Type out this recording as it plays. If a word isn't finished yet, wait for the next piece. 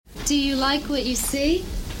Do you like what you see?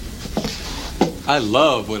 I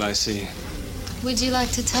love what I see. Would you like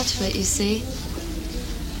to touch what you see?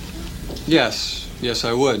 Yes,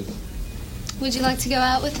 I would. Would you like to go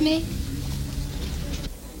out with me?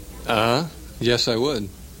 Yes, I would.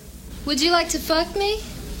 Would you like to fuck me?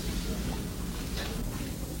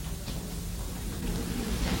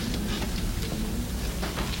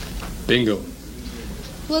 Bingo.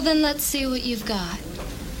 Well, then let's see what you've got.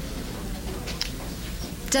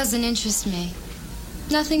 Doesn't interest me.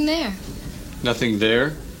 Nothing there. Nothing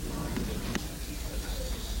there?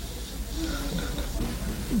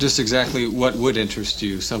 Just exactly what would interest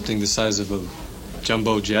you? Something the size of a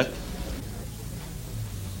jumbo jet?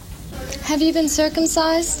 Have you been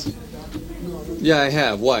circumcised? Yeah, I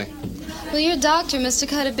have. Why? Well, your doctor must have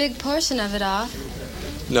cut a big portion of it off.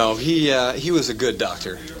 No, he was a good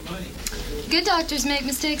doctor. Good doctors make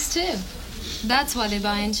mistakes, too. That's why they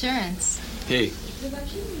buy insurance. Hey,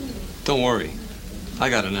 don't worry. I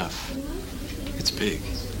got enough. It's big.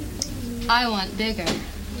 I want bigger.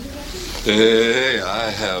 Hey, I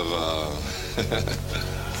have,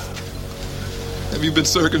 Have you been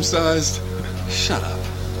circumcised? Shut up.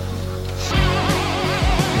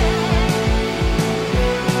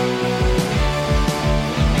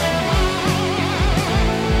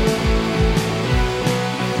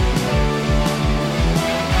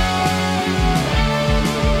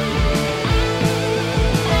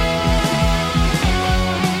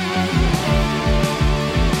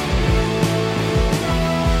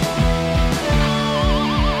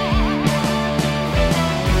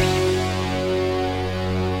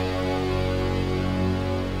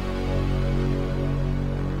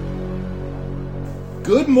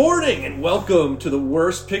 Good morning and welcome to the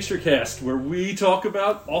Worst Picture Cast, where we talk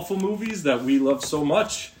about awful movies that we love so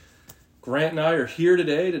much. Grant and I are here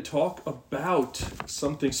today to talk about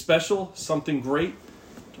something special, something great,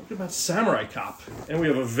 talking about Samurai Cop. And we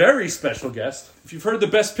have a very special guest. If you've heard the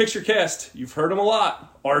Best Picture Cast, you've heard him a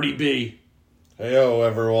lot, Artie B. Heyo,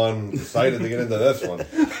 everyone. Excited to get into this one.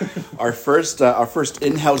 Our first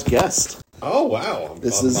in-house guest. Oh, wow.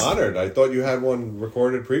 I'm honored. I thought you had one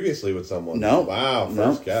recorded previously with someone. No. Wow,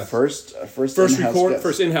 first guest.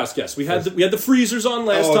 First in-house guest. We had the Freezers on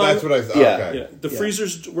last time. Oh, that's what I thought. Yeah. Okay. Yeah, the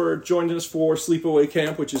Freezers were joining us for Sleepaway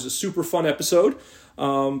Camp, which is a super fun episode.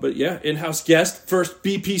 But yeah, in-house guest, first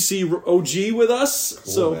BPC OG with us.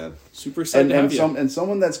 Cool, so man. super excited to have you. And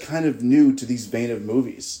someone that's kind of new to these vein of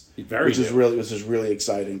movies. Which is really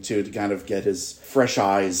exciting too, to kind of get his fresh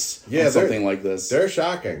eyes on something like this. They're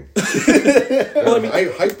shocking.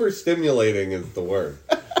 Hyper stimulating is the word.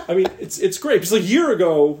 I mean, it's great because like a year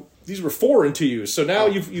ago these were foreign to you, so now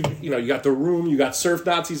you got The Room, you got Surf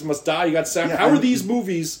Nazis Must Die, you got Sam. Yeah, how are these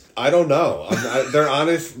movies? I don't know. They're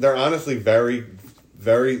honestly very,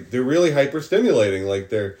 very. They're really hyper stimulating. Like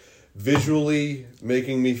they're visually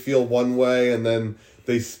making me feel one way, and then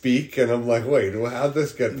they speak, and I'm like, wait, how'd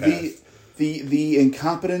this get past? The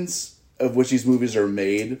incompetence of which these movies are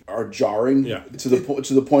made are jarring to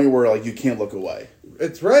the point where like you can't look away.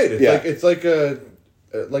 It's right. It's like a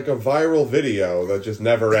viral video that just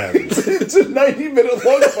never ends. It's a 90-minute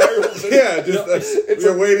long viral video. Yeah,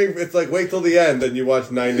 you're waiting. It's like wait till the end, and you watch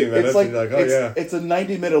 90 minutes, it's like, and you're like, oh yeah. It's a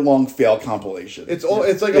 90-minute long fail compilation. It's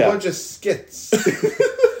like a bunch of skits.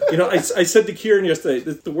 I said to Kieran yesterday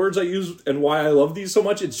that the words I use and why I love these so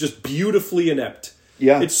much, it's just beautifully inept.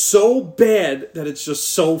 Yeah. It's so bad that it's just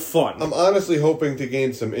so fun. I'm honestly hoping to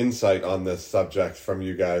gain some insight on this subject from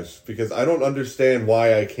you guys, because I don't understand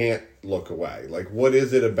why I can't look away. Like, what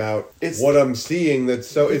is it about what I'm seeing that's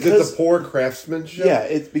so... Is it the poor craftsmanship? Yeah,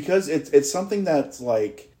 it's because it's something that's,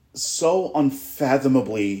 like, so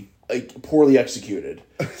unfathomably like poorly executed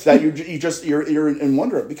that you're in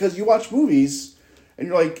wonder. Because you watch movies... And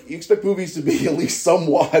you're like, you expect movies to be at least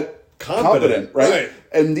somewhat competent, right?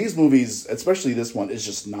 And these movies, especially this one, is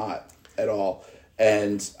just not at all.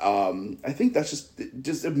 And I think that's just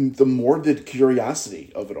the morbid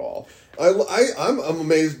curiosity of it all. I'm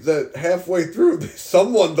amazed that halfway through,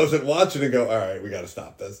 someone doesn't watch it and go, all right, we got to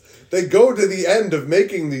stop this. They go to the end of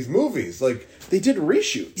making these movies. Like they did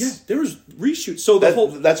reshoots. Yeah, there was reshoots. So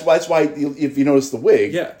that's why if you notice the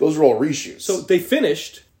wig, those are all reshoots. So they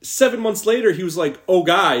finished. 7 months later, he was like, oh,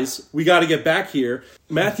 guys, we got to get back here.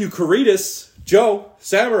 Matthew Caritas, Joe,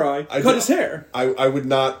 Samurai, cut his hair. I would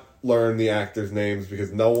not learn the actors' names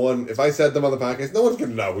because no one, if I said them on the podcast, no one's going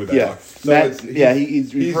to know who they are. So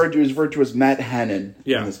he's referred to as Matt Hannon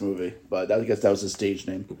in this movie, but I guess that was his stage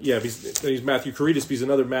name. Yeah, he's Matthew Caritas because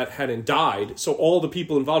another Matt Hannon died, so all the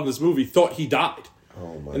people involved in this movie thought he died.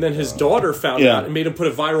 Oh my And then his daughter found out and made him put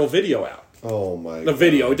a viral video out. Oh my The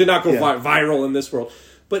video. It did not go viral in this world.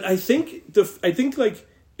 But I think like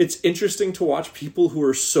it's interesting to watch people who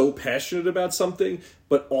are so passionate about something,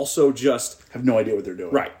 but also just Have no idea what they're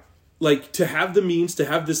doing. right. Like, to have the means to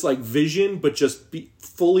have this, like, vision, but just be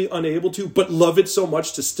fully unable to, but love it so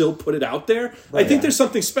much to still put it out there. I think there's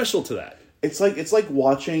something special to that. It's like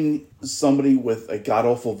watching somebody with a god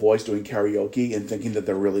awful voice doing karaoke and thinking that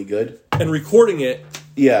they're really good. And recording it,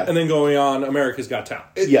 Yeah. and then going on America's Got Talent.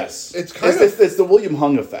 yes. it's kind of- it's the William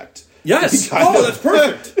Hung effect. Yes! Kind Oh, of. that's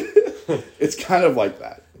perfect! It's kind of like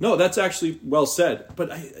that. No, that's actually well said. But,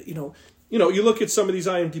 you look at some of these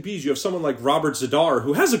IMDb's, you have someone like Robert Zadar,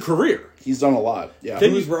 who has a career. He's done a lot. Yeah. Then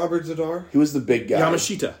Who's Robert Zadar? He was the big guy.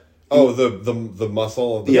 Yamashita. Oh, the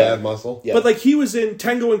muscle, the Yeah. bad muscle. Yeah. But, like, he was in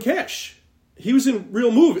Tango and Cash. He was in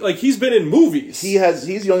real movies. Like, he's been in movies. He's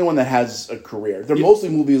the only one that has a career. They're mostly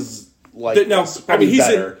movies like Now, probably he's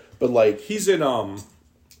better, in, but like he's in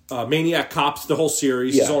Maniac Cops, the whole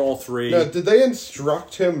series. He's Yeah. on all three. Now, did they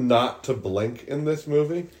instruct him not to blink in this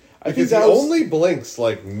movie? I think Because he that was, only blinks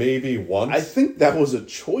like maybe once. I think that was a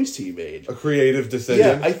choice he made. a creative decision.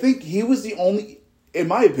 Yeah, I think he was the only, in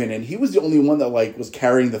my opinion, he was the only one that like was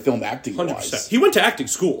carrying the film acting 100%. wise. He went to acting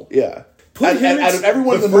school. Yeah. Put him in- Out of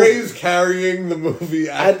everyone the in the phrase movie, carrying the movie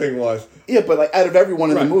acting was. yeah, but like out of everyone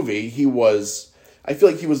in Right. the movie, he was. I feel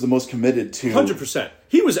like he was the most committed to. 100%.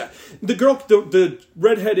 He was the girl, the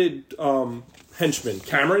redheaded henchman,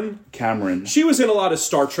 Cameron. She was in a lot of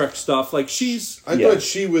Star Trek stuff. Like, she's. I Yeah. thought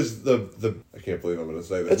she was the. I can't believe I'm going to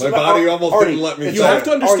say this. It's My about- body almost Artie, didn't let me it's say You all- have it.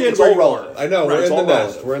 to understand it's where all you relevant. are. I know, Right, we're it's in the all nest.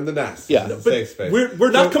 relevant. We're in the nest. Yeah. It's a But safe space.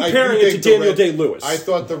 we're not I do comparing it think to the Daniel Day-Lewis. I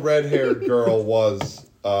thought the red-haired girl was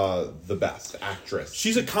the best actress.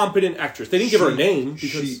 She's a competent actress. They didn't give her a name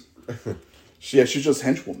because. Yeah, she's just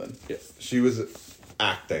henchwoman. She was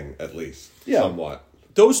acting, at least, Yeah. somewhat.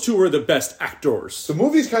 Those two were the best actors. The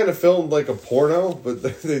movie's kind of filmed like a porno, but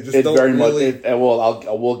they just It don't very really. much. I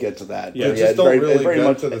will get to that. Yeah. But They just it don't really it very get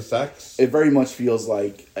much, to the sex. It very much feels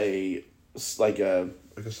like a Like a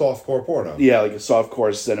softcore porno. like a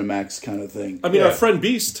softcore Cinemax kind of thing. I mean, Yeah. our friend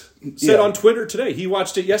Beast said Yeah. on Twitter today, he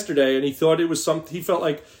watched it yesterday and he thought it was something. He felt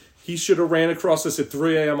like he should have ran across this at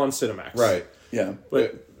 3 a.m. on Cinemax. Right. Yeah,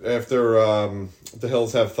 But After The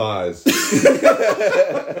Hills Have Thighs.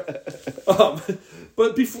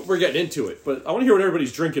 but before we're getting into it, but I want to hear what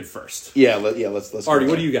everybody's drinking first. let's. Artie, go what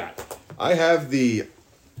there. do you got? I have the,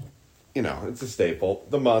 it's a staple,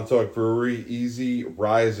 the Montauk Brewery Easy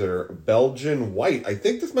Riser Belgian White. I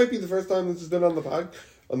think this might be the first time this has been on the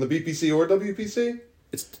BPC or WPC.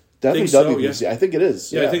 It's Definitely think so, WBC. yeah. I think it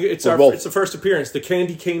is. Yeah, I think it's For our both. it's the first appearance. The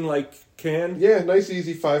candy cane like can. Yeah, nice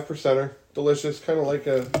easy 5%er. Delicious, kind of like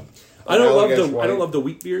a. I don't love Allagash the White. I don't love the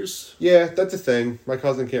wheat beers. Yeah, that's a thing. My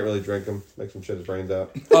cousin can't really drink them. Makes him shit his brains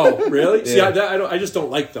out. Oh, really? See, Yeah. I just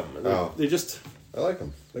don't like them. Oh. They just I like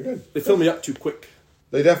them. They're good. they fill me up too quick.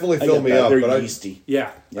 They definitely I fill get me that. up, They're but yeasty.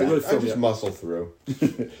 Yeah, they really I fill me just up. muscle through.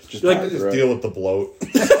 Just Like- I power just through. deal with the bloat.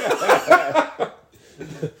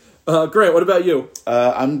 Grant, what about you?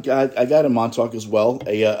 I got a Montauk as well,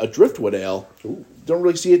 a Driftwood ale. Don't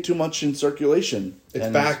really see it too much in circulation. It's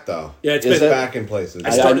And back though. Yeah, it's Is been it? back in places.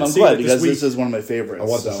 I started I'm seeing glad it this because week. this is one of my favorites. I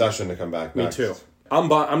want the so. session to come back. Me next. too.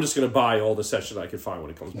 I'm just gonna buy all the sessions I can find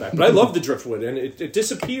when it comes back. But I love the Driftwood, and it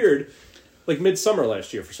disappeared like midsummer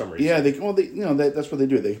last year for some reason. Yeah, that's what they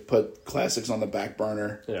do. They put classics on the back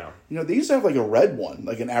burner. Yeah. They used to have like a red one,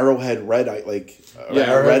 like an Arrowhead red,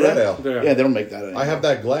 Arrowhead Red Ale. Yeah, they don't make that anymore. I have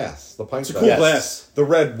that glass, the pint It's a glass. cool Yes. glass. The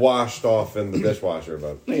red washed off in the dishwasher,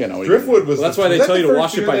 but Driftwood was. Well, that's why they was that tell you the to first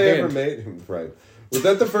wash it beer by they hand. ever made? Right. Was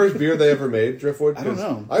that the first beer they ever made, Driftwood? I don't 'Cause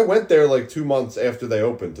know. I went there like 2 months after they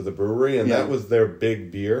opened to the brewery, and Yeah. that was their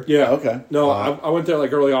big beer. Yeah. Okay. No, I went there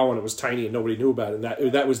like early on when it was tiny and nobody knew about it.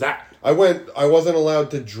 And that was that. I wasn't allowed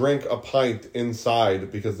to drink a pint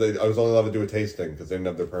inside because I was only allowed to do a tasting because they didn't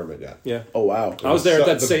have their permit yet. Yeah. Oh wow. I was there at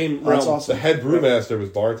that The- same That's realm. awesome. The head brewmaster was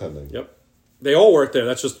bartending. Yep. They all worked there.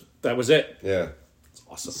 That was it. Yeah.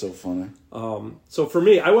 Awesome. So funny. So for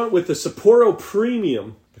me, I went with the Sapporo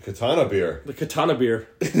Premium, The Katana beer. the Katana beer.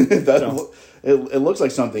 It looks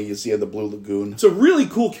like something you see at the Blue Lagoon. It's a really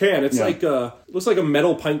cool can. It's Yeah. like looks like a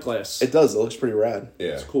metal pint glass. It does. It looks pretty rad. Yeah.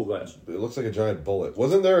 It's a cool glass. It looks like a giant bullet.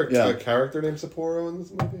 Wasn't there Yeah. a character named Sapporo in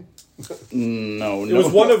this movie? No, It was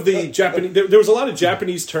one of the Japanese. There was a lot of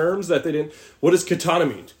Japanese terms that they didn't. What does katana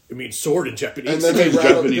mean? It means sword in Japanese. And then they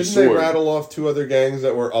Japanese didn't they sword. rattle off 2 other gangs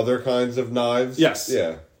that were other kinds of knives? Yes.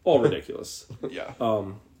 Yeah. all ridiculous. Yeah.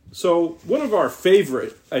 So one of our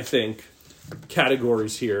favorite, I think,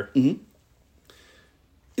 categories here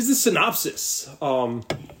is the synopsis.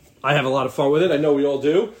 I have a lot of fun with it. I know we all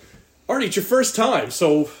do. Artie, it's your first time,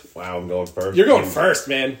 so Wow, I'm going first. you're going first,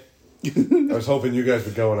 man. I was hoping you guys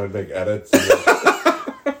would go and I'd make edits.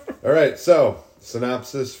 All right, so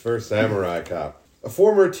Synopsis for Samurai Cop. A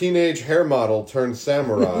former teenage hair model turned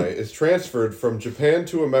samurai is transferred from Japan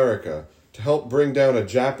to America to help bring down a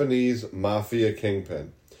Japanese mafia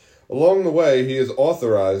kingpin. Along the way, he is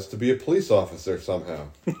authorized to be a police officer somehow.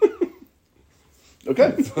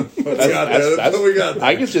 Okay. That's what we got.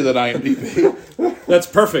 I can see that IMDb. That's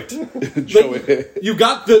perfect. Joey. You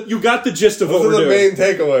got the gist of what Those we're are the doing. main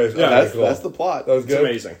takeaways. Yeah, Okay, cool. That's the plot. That was It's good.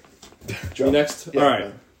 amazing. Joe. You next? Yeah, All right.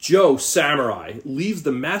 man. Joe Samurai leaves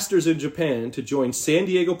the Masters in Japan to join San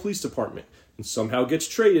Diego Police Department and somehow gets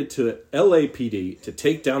traded to LAPD to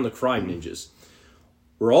take down the crime ninjas.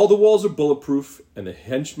 Where all the walls are bulletproof and the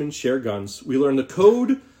henchmen share guns, we learn the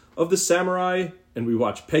code of the samurai and we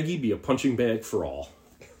watch Peggy be a punching bag for all.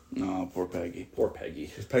 Oh, poor Peggy. Poor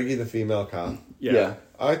Peggy. Is Peggy the female cop? Yeah.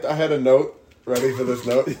 I had a note ready for this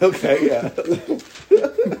note. Okay, yeah.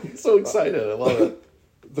 So excited. I love it.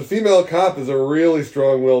 The female cop is a really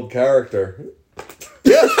strong-willed character.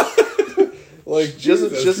 Yeah. Like, She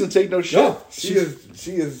doesn't take no shit. No, she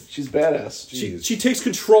is. She's badass. She takes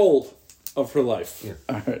control of her life. Yeah.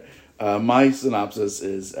 All right. My synopsis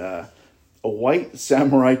is a white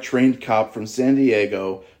samurai trained cop from San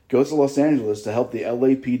Diego goes to Los Angeles to help the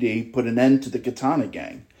LAPD put an end to the Katana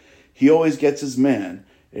gang. He always gets his man,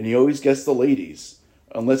 and he always gets the ladies,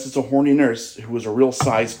 unless it's a horny nurse who is a real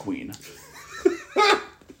size queen.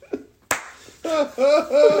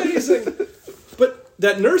 Amazing. But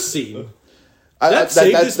that nurse scene, That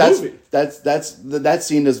saved this movie. That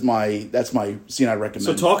scene is my scene I recommend.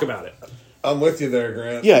 so talk about it. I'm with you there,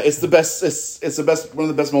 Grant. Yeah, it's the best. It's the best. One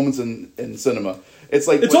of the best moments in cinema. It's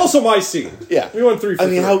like It's also my scene. yeah. We went 3 for I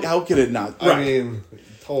mean, 3. how could it not? I mean,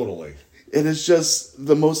 totally. It is just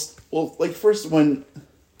the most like first when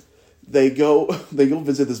they go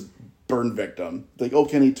visit this burn victim. Like, oh,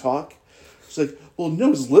 can he talk? It's like, well, no,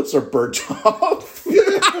 his lips are burnt off.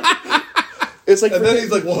 It's like, And then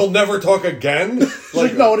he's like, "Well, he'll never talk again."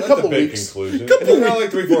 like, no, in a that's couple a big weeks. Conclusion.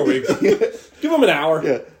 Like 3-4 weeks. Give him an hour.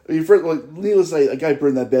 yeah. I mean, first, like, needless to say, a guy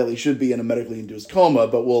burned that badly should be in a medically induced coma,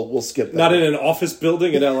 but we'll skip that. Not in an office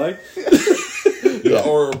building in LA. Yeah,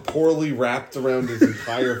 or poorly wrapped around his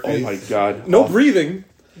entire Oh face. my god! No breathing.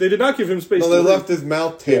 They did not give him space No, to they breathe. left his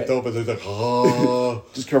mouth taped Yeah. open. They're like, oh.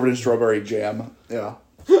 Just covered in strawberry jam. Yeah.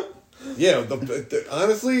 Yeah,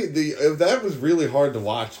 honestly, that was really hard to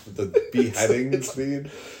watch, the beheading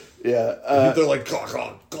scene. Yeah. They're like, claw,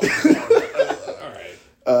 claw, claw, claw. All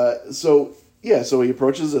right. So he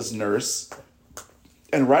approaches this nurse,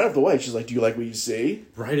 and right off the way, she's like, "Do you like what you see?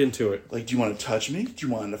 Right into it. Like, do you want to touch me? Do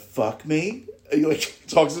you want to fuck me?" And he like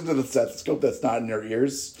talks into the stethoscope that's not in her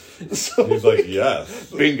ears. So, He's like,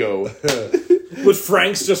 yes. bingo. With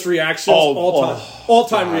Frank's just reactions, Oh, all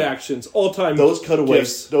time reactions, all time. Those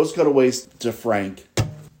cutaways gifs. to Frank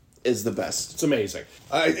is the best. It's amazing.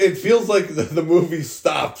 It feels like the movie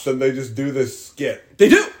stops and they just do this skit. They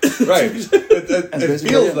do. Right. It basically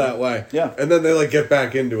feels it. that way. Yeah. And then they like get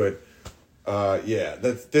back into it. Yeah.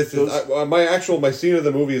 My scene of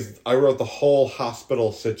the movie is I wrote the whole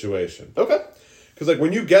hospital situation. Okay. Because like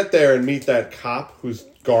when you get there and meet that cop who's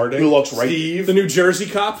guarding Who looks right- Steve, The New Jersey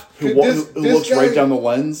cop. Who This looks guy- right down the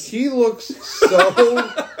lens. he looks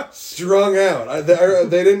so strung out.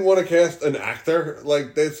 They didn't want to cast an actor.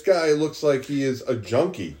 Like this guy looks like he is a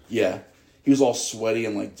junkie. Yeah. He was all sweaty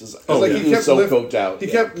and like just Like he was so coked out. He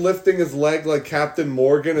Yeah. kept lifting his leg like Captain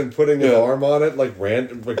Morgan and putting his Yeah. arm on it like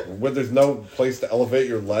random, like when there's no place to elevate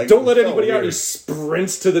your leg. Don't It let was so anybody out. He weird.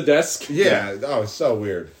 sprints to the desk. Yeah, oh, it's so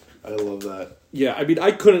weird. I love that. Yeah, I mean,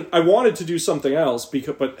 I wanted to do something else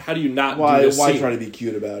but how do you not Why do this why scene? try to be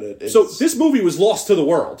cute about it? So It's- this movie was lost to the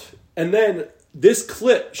world, and then this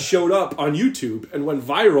clip showed up on YouTube and went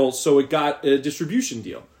viral, so it got a distribution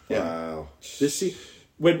deal. Wow. This scene,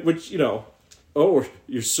 which oh,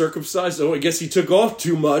 you're circumcised. Oh, I guess he took off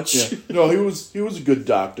too much. Yeah. No, he was a good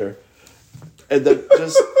doctor. And that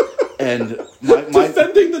just and my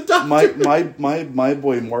Defending the doctor. my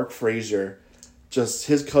boy Mark Frazier, just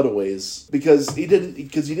his cutaways because he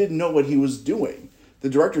didn't know what he was doing. The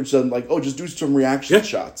director said like, "Oh, just do some reaction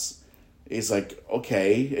shots." He's like,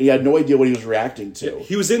 "Okay." He had no idea what he was reacting to.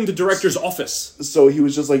 He was in the director's office. So he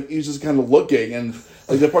was just kind of looking, and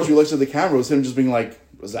like the parts where he looks at the camera was him just being like,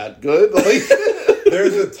 "Was that good?" Like,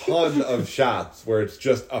 There's a ton of shots where it's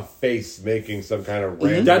just a face making some kind of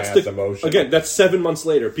random That's ass the emotion. Again, that's 7 months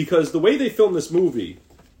later because the way they filmed this movie,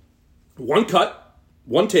 one cut,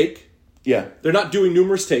 one take, Yeah. They're not doing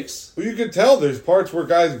numerous takes. Well, you can tell there's parts where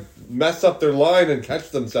guys mess up their line and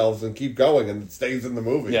catch themselves and keep going, and it stays in the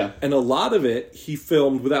movie. Yeah. And a lot of it he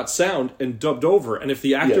filmed without sound and dubbed over. And if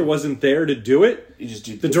the actor Yeah. wasn't there to do it, You just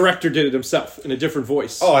do the director did it himself in a different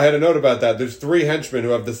voice. Oh, I had a note about that. There's 3 henchmen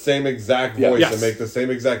who have the same exact Yeah. voice Yes. and make the same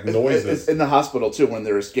exact noises. It's in the hospital too when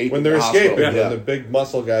they're escaping. when they're the escaping, hospital. when the big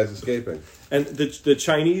muscle guy's escaping. And the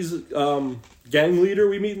Chinese gang leader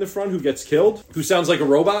we meet in the front who gets killed, who sounds like a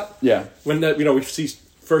robot. Yeah. When we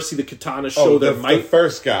first see the katana show their the might.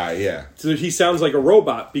 first guy, yeah. So he sounds like a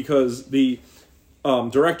robot because the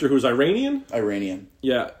director, who's Iranian, Iranian.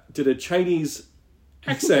 did a Chinese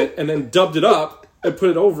accent and then dubbed it up and put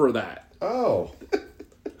it over that. Oh,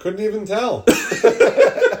 couldn't even tell.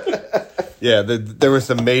 Yeah, there were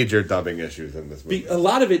some major dubbing issues in this movie. A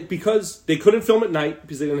lot of it because they couldn't film at night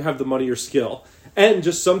because they didn't have the money or skill. And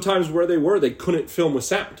just sometimes where they were, they couldn't film with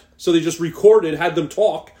sound. So they just recorded, had them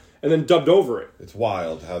talk, and then dubbed over it. It's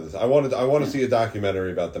wild how this. I want to see a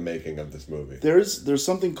documentary about the making of this movie. There's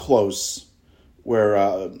something close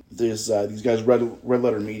where there's these guys Red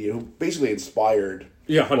Letter Media who basically inspired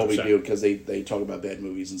Yeah, what we 100%. do because they talk about bad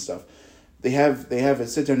movies and stuff. They have a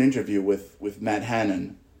sit down interview with Matt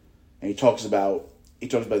Hannon, and he talks about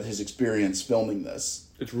his experience filming this.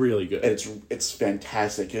 It's really good. And it's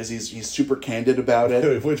fantastic because he's super candid about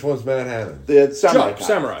it. Which one's Matt Hannon? The samurai. cop.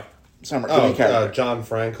 Samurai. Samurai. the main character. John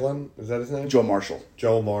Franklin. Is that his name? Joe Marshall.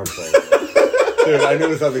 Joe Marshall. Dude, I knew it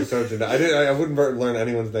was something so generic. I wouldn't learn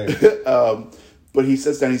anyone's name. But he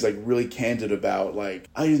sits down, he's like really candid about like,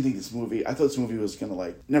 I didn't think this movie, I thought this movie was gonna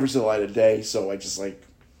like never see the light of day, so I just like,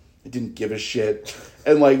 I didn't give a shit.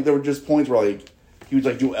 And like, there were just points where like, he would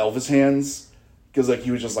like do Elvis hands, because like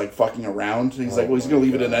he was just like fucking around. And he's like, well, he's gonna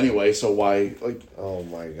leave it in anyway, so why, like. Oh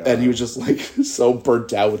my god. And he was just like so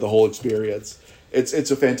burnt out with the whole experience. It's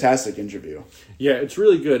a fantastic interview. Yeah, it's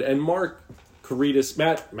really good. And Matt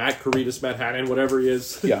Hannon, whatever he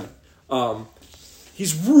is. Yeah.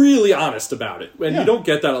 He's really honest about it. And Yeah. you don't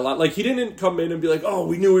get that a lot. Like, he didn't come in and be like, oh,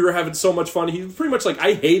 we knew we were having so much fun. He was pretty much like,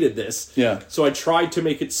 I hated this. Yeah. So I tried to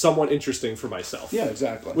make it somewhat interesting for myself. Yeah,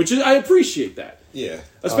 exactly. Which is, I appreciate that. Yeah.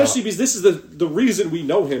 Especially because this is the reason we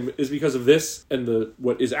know him is because of this and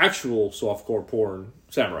what is actual softcore porn,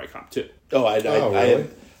 Samurai Cop 2. Really?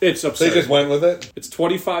 It's absurd. They just went with it? It's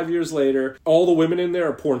 25 years later. All the women in there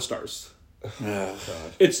are porn stars.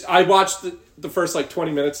 I watched the first like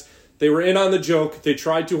 20 minutes. They were in on the joke. They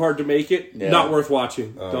tried too hard to make it. Yeah. Not worth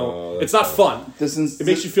watching. Don't. that's It's not fun. It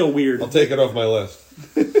makes you feel weird. I'll take it off my list.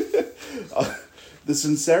 The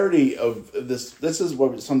sincerity of this is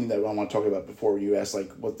something that I want to talk about before you ask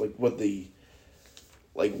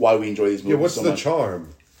why we enjoy these movies Yeah, what's so the much. charm?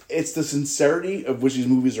 It's the sincerity of which these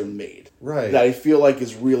movies are made. Right. That I feel like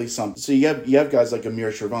is really something. So you have guys like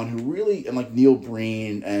Amir Shervan who really, and like Neil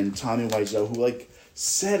Breen and Tommy Wiseau who like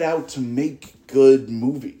set out to make good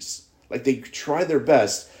movies. Like they try their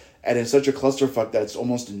best, and it's such a clusterfuck that it's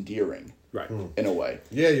almost endearing. Right. In a way.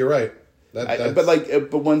 Yeah, you're right.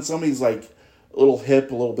 But when somebody's like a little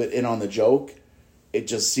hip, a little bit in on the joke, it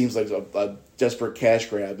just seems like a desperate cash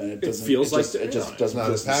grab, and it doesn't. feels like it just doesn't not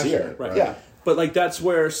feel as sincere. passionate, right. Yeah. But like that's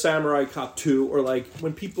where Samurai Cop 2 or like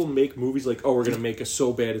when people make movies like, oh, we're gonna make a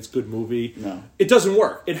so bad it's good movie. No. It doesn't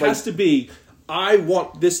work. It has to be, I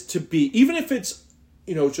want this to be, even if it's,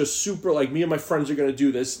 just super like me and my friends are gonna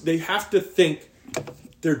do this, they have to think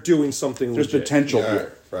they're doing something There's legit. potential Yeah,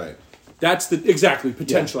 here. right. That's exactly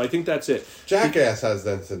potential. I think that's it. Jackass has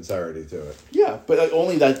that sincerity to it. Yeah, but like,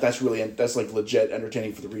 only that's like legit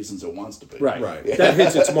entertaining for the reasons it wants to be. Right. Right. That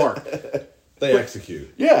hits its mark. They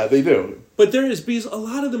execute. Yeah, they do. But there is, because a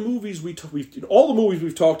lot of the movies all the movies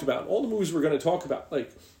we've talked about, all the movies we're going to talk about,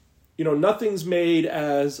 like, nothing's made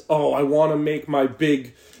as, oh, I want to make my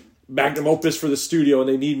big magnum opus for the studio and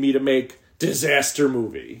they need me to make disaster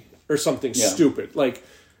movie or something stupid. Like,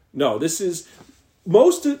 no, this is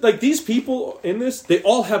these people in this, they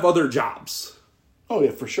all have other jobs. Oh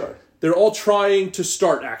yeah, for sure. They're all trying to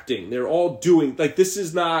start acting. They're all doing, like, this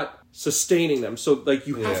is not sustaining them. So, like,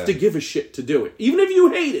 you have to give a shit to do it. Even if you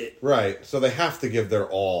hate it. Right. So they have to give their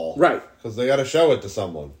all. Right. Because they got to show it to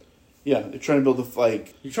someone. Yeah, they're trying to build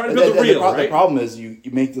You're trying to build the real, right? The problem is you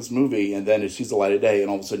make this movie and then it sees the light of day and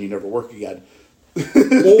all of a sudden you never work again. Or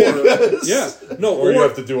Or you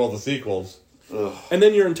have to do all the sequels. and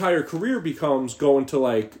then your entire career becomes going to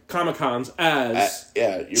like Comic-Cons as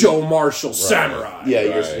you're- Joe Marshall Samurai. Yeah,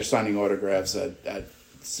 Right. you're signing autographs at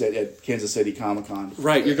Kansas City Comic-Con.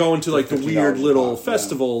 Right, you're going to like the $50 weird little a pop,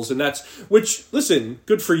 festivals, and listen,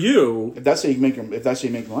 good for you. If that's how you make money,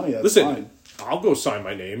 that's Listen, fine. I'll go sign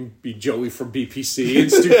my name, be Joey from BPC,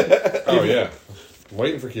 and Oh, yeah.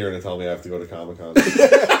 waiting for Kieran to tell me I have to go to Comic-Con.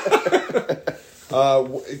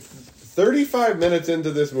 35 minutes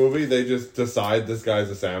into this movie, they just decide this guy's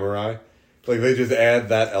a samurai. Like, they just add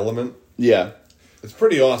that element. Yeah. It's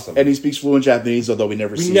pretty awesome. And he speaks fluent Japanese, although we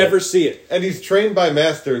never see it. And he's trained by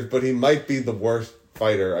masters, but he might be the worst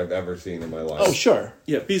fighter I've ever seen in my life. Oh, sure.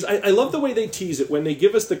 Yeah, because I love the way they tease it when they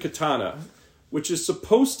give us the katana, which is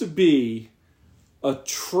supposed to be a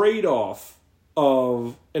trade-off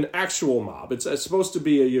of an actual mob. It's supposed to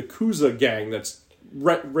be a Yakuza gang that's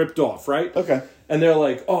ripped off, right? Okay. And they're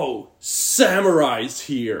like, oh, samurai's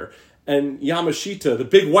here. And Yamashita, the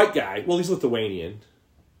big white guy, well, he's Lithuanian.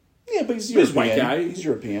 Yeah, but he's He's European. white guy. He's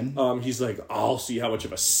European. He's like, I'll see how much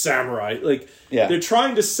of a samurai. Like, Yeah. they're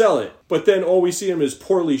trying to sell it, but then all we see him is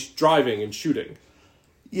poorly driving and shooting.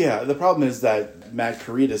 Yeah, the problem is that Matt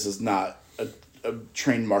Caritas is not a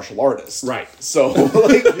trained martial artist. Right. So,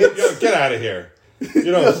 like, Yo, get out of here.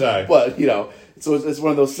 You know what I'm saying? but, so it's one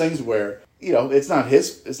of those things where, it's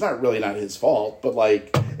not really his fault, but,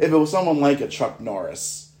 like, if it was someone like a Chuck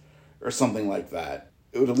Norris or something like that,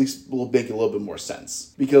 it would at least make a little bit more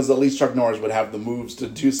sense. Because at least Chuck Norris would have the moves to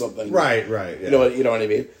do something. Right. Yeah. You know what I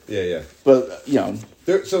mean? Yeah. But,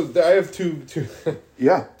 So I have two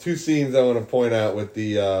yeah. two scenes I want to point out with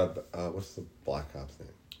the what's the black cop's name?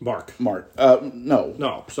 Mark. No.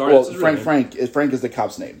 No, sorry. Well, that's his real name. Frank is the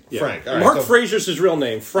cop's name. Yeah. Frank. All right, Mark so- Fraser's his real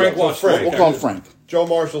name. Frank Yeah, so Walsh. Frank. We'll call him Frank. Joe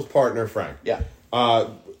Marshall's partner, Frank. Yeah.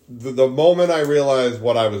 The moment I realized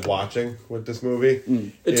what I was watching with this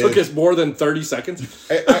movie, It took us more than 30 seconds.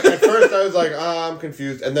 At first I was like, I'm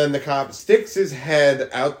confused, and then the cop sticks his head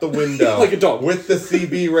out the window Like a dog. with the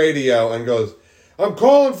CB radio and goes, "I'm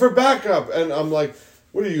calling for backup," and I'm like,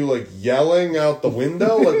 "What are you, like, yelling out the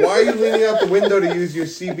window? Like, why are you leaning out the window to use your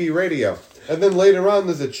CB radio?" And then later on,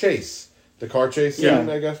 there's a chase, the car chase scene,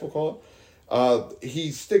 I guess we'll call it.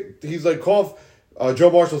 He's like,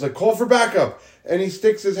 Joe Marshall's like, "Call for backup." And he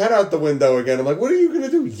sticks his head out the window again. I'm like, what are you going to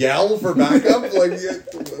do? Yell for backup? Like,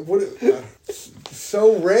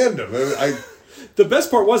 so random. The best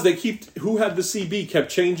part was who had the CB kept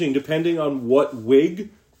changing depending on what wig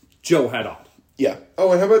Joe had on. Yeah.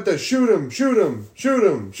 Oh, and how about the shoot him, shoot him, shoot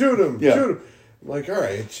him, shoot him, Yeah. shoot him. I'm like, all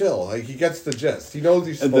right, chill. Like, he gets the gist. He knows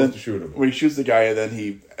he's supposed to shoot him. When he shoots the guy, and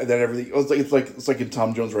then everything. It's like in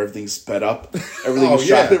Tom Jones where everything's sped up, everything's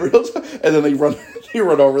shot in real time, and then they run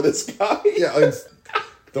over this guy. Yeah, it's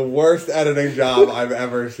the worst editing job I've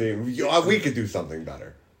ever seen. We could do something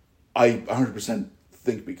better. I 100%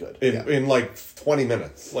 think we could. In like 20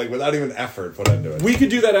 minutes, like without even effort put into it. We could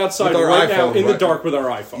do that outside With our right now iPhone, in the right? dark with our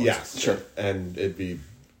iPhones. Yes, Sure. and it'd be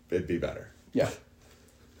better. Yeah.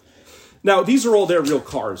 Now, these are all their real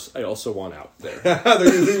cars I also want out there. They're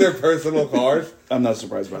using their personal cars. I'm not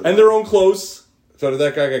surprised by that. And their own clothes. So did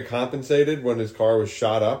that guy get compensated when his car was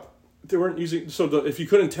shot up? They weren't using... So if you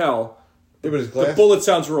couldn't tell, Yeah, but his the glass. bullet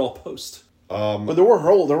sounds were all post. But there were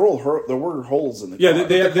holes in the Yeah, car.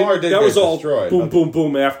 they car did that get was all destroyed. boom, boom,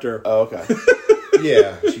 boom after. Oh, okay.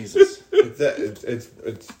 Yeah, Jesus.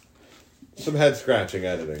 it's some head scratching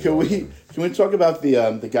editing. Can we talk about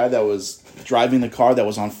the guy that was driving the car that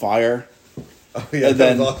was on fire? Oh, yeah, and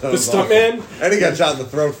then that The was awesome. stuntman, And he got shot in the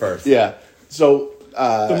throat first. Yeah. So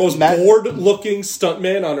the most bored-looking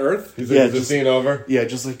stuntman on earth. He's like, Yeah, is the just- scene over? Yeah,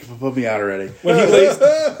 just like put me out already. When he lays...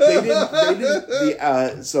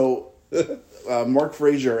 Mark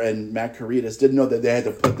Fraser and Matt Caritas didn't know that they had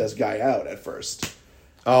to put this guy out at first.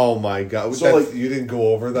 Oh my god! So, like- you didn't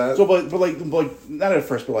go over that. So, but like not at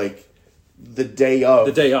first, but like the day of.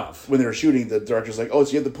 The day of. When they were shooting, the director's like, "Oh,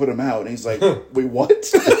 so you have to put him out," and he's like, "Wait, what?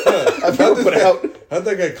 I've never put out." How'd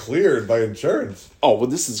that get cleared by insurance? Oh, well,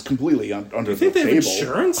 this is completely under You think the they have table.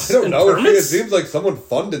 insurance? I don't and know. It permits? seems like someone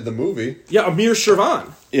funded the movie. Yeah, Amir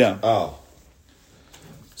Shervan. Yeah, Oh,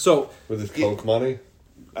 So, with his coke money,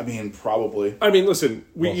 I mean, probably. I mean, listen.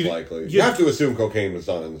 most likely. You You have to assume cocaine was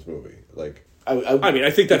done in this movie. Like, I mean,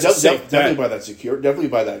 I think that's a safe definitely bet. definitely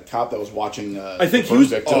by that cop that was watching. I think the he was-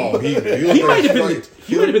 victim. oh, he He might have been.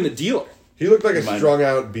 He might have been the dealer. He looked like a might- strung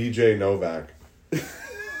out BJ Novak.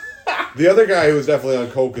 The other guy who was definitely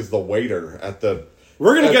on coke is the waiter at the.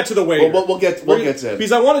 We're gonna get to the waiter. We'll get to him.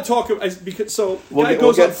 Because I want to talk because guy we'll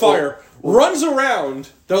goes get- on fire, runs around.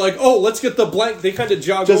 They're like, "Oh, let's get the blank." They kind of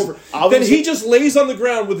jog Just over. Then obviously- he just lays on the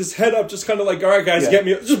ground with his head up, just kind of like, "All right, guys, Yeah. get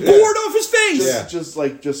me." Just bored off his face. Yeah.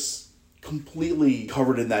 just completely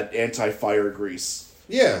covered in that anti-fire grease.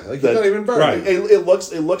 Yeah, like he's That- not even burning. Right. It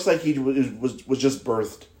looks like he was just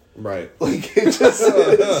birthed. Right. Like it just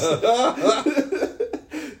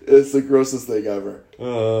it's the grossest thing ever.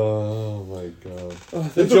 Oh my god. The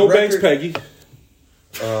There's a Joe record- Banks Peggy.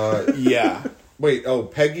 Yeah. Wait, oh,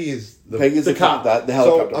 Peggy's Peggy's the cop. The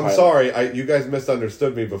helicopter So, I'm pilot. sorry, you guys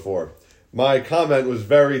misunderstood me before. My comment was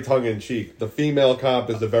very tongue-in-cheek. The female cop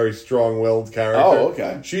is a very strong-willed character. Oh,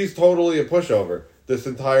 okay. She's totally a pushover this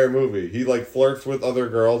entire movie. He, like, flirts with other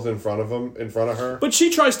girls in front of her. But she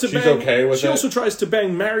tries to She's bang. okay with she it? also tries to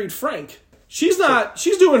bang married Frank. She's not.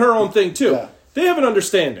 She's doing her own thing too. Yeah. They have an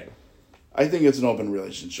understanding. I think it's an open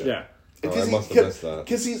relationship. Yeah. Oh, I must have missed that.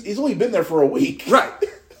 Because he's only been there for a week. Right.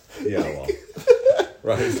 Yeah, well.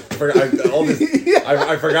 Right. I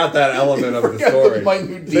forgot that element of the forgot story. the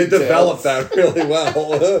minute They details. developed that really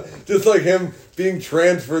well. Just like him being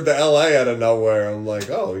transferred to LA out of nowhere. I'm like,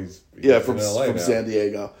 oh, he's From in LA now. San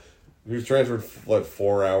Diego. He was transferred,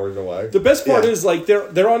 4 hours away? The best part Yeah. is like they're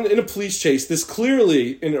in a police chase. This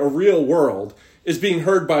clearly in a real world is being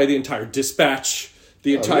heard by the entire dispatch,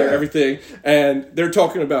 the entire yeah. everything, and they're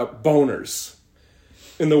talking about boners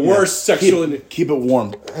in the worst sexual. Keep it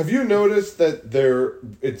warm. Have you noticed that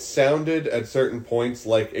it sounded at certain points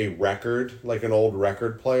like a record, like an old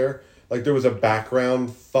record player? Like there was a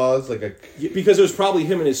background fuzz, like a... Because it was probably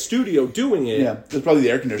him in his studio doing it. Yeah. There's probably the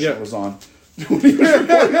air conditioner Yeah. was on. He was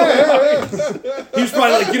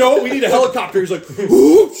probably like, you know what, we need a helicopter. He's like,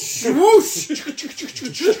 whoosh, whoosh.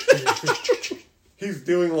 He's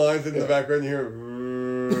doing lines in the background, you hear...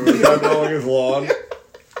 mowing his lawn.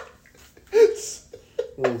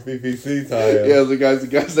 Little PPC tie-in. Yeah, the guys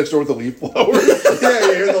next door with the leaf blowers. Yeah,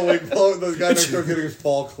 you hear the leaf blow. The guy next door getting his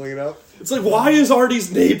fall cleanup. It's like, why is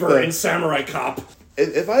Artie's neighbor in Samurai Cop?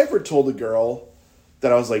 If I ever told a girl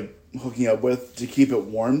that I was like hooking up with to keep it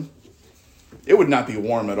warm, it would not be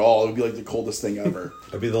warm at all. It would be like the coldest thing ever.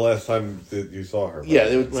 That'd be the last time that you saw her. Yeah,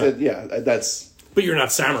 it would. Right. That's. But you're not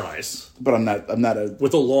samurais. But I'm not a.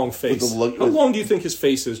 With a long face. With a look- How long do you think his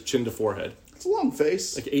face is, chin to forehead? It's a long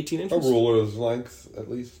face. Like 18 A inches? ruler's length,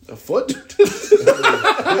 at least. A foot.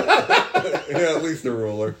 Yeah, at least a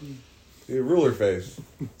ruler. A ruler face.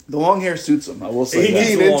 The long hair suits him. I will say 18 that.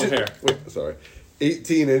 That's a long inches. hair. Wait, sorry.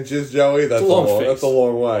 18 inches, Joey? That's a long face. That's a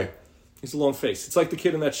long way. He's a long face. It's like the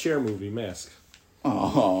kid in that Cher movie, Mask.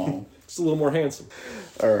 Oh, Just a little more handsome.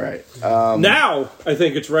 all right. Now, I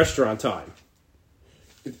think it's restaurant time.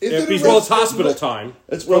 Is it a It's restaurant? hospital time.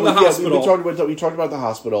 It's from the hospital. We talked about the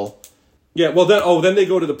hospital, Yeah, well, then they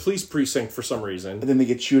go to the police precinct for some reason. and then they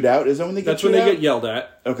get chewed out. Is that when they get? That's when chewed they out? get yelled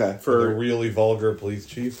at. Okay. The For really vulgar police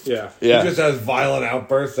chief? yeah. Yeah. He just has violent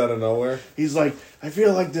outbursts out of nowhere. He's like, I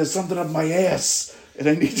feel like there's something up my ass, and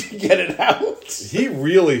I need to get it out. He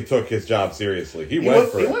really took his job seriously. He went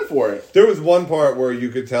for He it. went for it. There was one part where you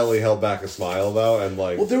could tell he held back a smile, though, and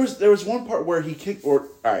like... Well, there was one part where he kicked. All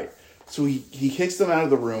right. So he kicks them out of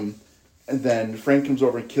the room, and then Frank comes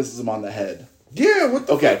over and kisses him on the head. yeah, what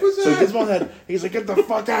the Okay, fuck was that? so he gets him on the head. He's like, "Get the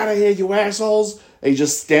fuck out of here, you assholes!" And he's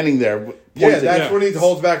just standing there. yeah, pointing. that's Yeah. when he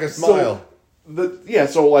holds back a smile.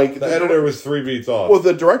 So like The editor was 3 beats off. Well,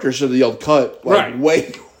 the director should have yelled "cut" like Right.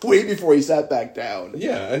 way before he sat back down.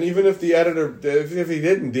 yeah, and even if the editor... If he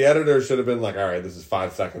didn't, the editor should have been like, all right, this is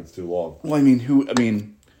 5 seconds too long. Well, I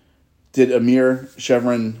mean, did Amir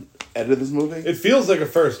Chevron edit this movie? It feels like a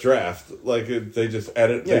first draft. Like, they just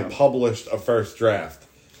Yeah. they published a first draft.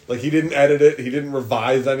 Like, he didn't edit it. He didn't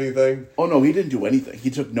revise anything. Oh no, he didn't do anything. He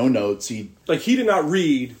took no notes. He Did not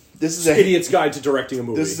read this is a Idiot's Guide to Directing a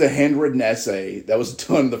Movie. This is a handwritten essay that was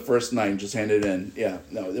done the first night and just handed in. Yeah,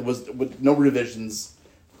 no, it was with no revisions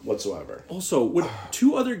whatsoever. Also, would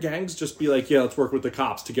two other gangs just be like, yeah, let's work with the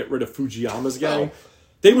cops to get rid of Fujiyama's gang?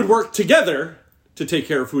 They would work together to take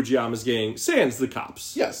care of Fujiyama's gang, sans the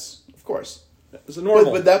cops. Yes, of course. It's a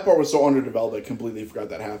normal. But that part was so underdeveloped, I completely forgot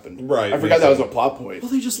that happened. Right, I forgot that was a makes plot point. well,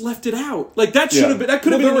 they just left it out. Like, that should Yeah. have been, that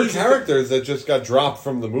could have Well, been there an were easy characters that just got dropped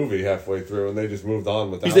from the movie halfway through, and they just moved on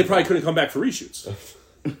without because they them. probably couldn't come back for reshoots.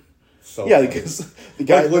 So Yeah, funny. because the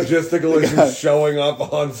guy, like logistical the issues guy- showing up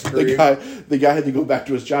on screen. the guy had to go back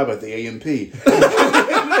to his job at the AMP,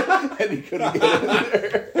 and he couldn't get in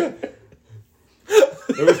there.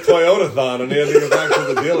 It was Toyotathon, and he had to get back to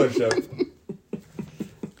the dealership.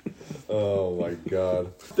 Oh my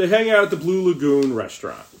god! They hang out at the Blue Lagoon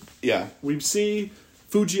restaurant. Yeah, We see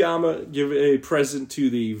Fujiyama give a present to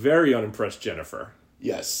the very unimpressed Jennifer,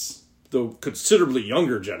 yes, the considerably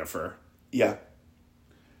younger Jennifer. yeah.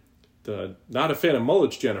 The not a fan of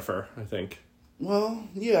Mullich Jennifer, I think. Well,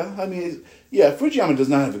 yeah. I mean, yeah. Fujiyama does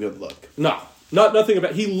not have a good look. No, nothing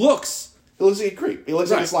about. He looks He looks like a creep. He looks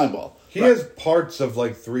like a Right. slime ball. He has parts of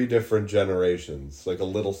like 3 different generations, like a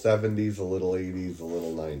little 70s, a little 80s, a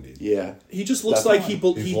little 90s, Yeah. He just looks That's like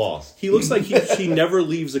fine. He's lost. He looks like he never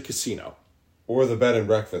leaves a casino. or the bed and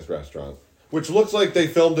breakfast restaurant, which looks like they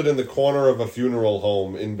filmed it in the corner of a funeral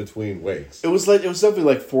home in between wakes. It was definitely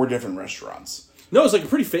like 4 different restaurants. No, it's like a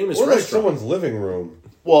pretty famous Or like restaurant. someone's living room.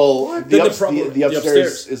 Well, Then the the upstairs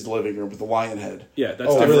upstairs. is the living room with the lion head. Yeah, that's Oh,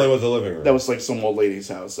 it different. really was a living room. That was like some old lady's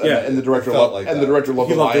house. And, Yeah, and the director it felt loved like the that. director loved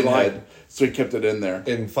He the loved the lion lion. head, so he kept it in there.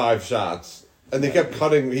 in 5 shots. And they kept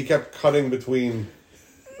cutting. He kept cutting between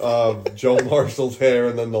Joe Marshall's hair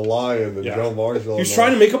and then the lion and Yeah. Joe Marshall. He was and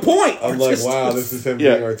trying to make a point. I'm like, wow, this is him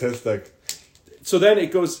Yeah. being artistic. So then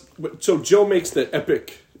it goes. So Joe makes the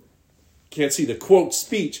epic. Can't see the quote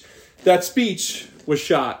speech. That speech was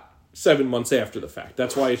shot 7 months after the fact.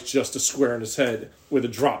 That's why it's just a square in his head with a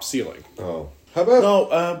drop ceiling. Oh, how about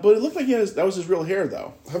No, but it looked like that was his real hair,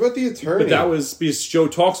 though. the attorney? But that was because Joe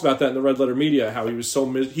talks about that in the Red Letter Media. How he was so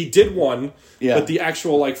he did one, Yeah. but the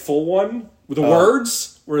actual like full one with the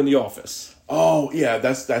words were in the office. Oh yeah,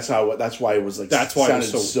 that's why it was like That's why it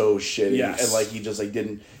sounded was so shitty, Yes. and like he just like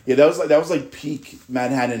didn't. Yeah, that was like peak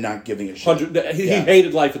Manhattan not giving a shit. He Yeah.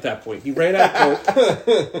 hated life at that point. He ran out of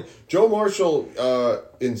coke. Joe Marshall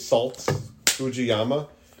insults Fujiyama,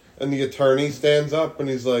 and the attorney stands up and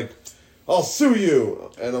he's like, "I'll sue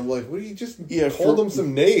you." And I'm like, "What? You just called him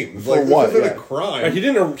some names? for Like what? this isn't Yeah. a crime." He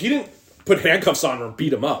didn't put handcuffs on him or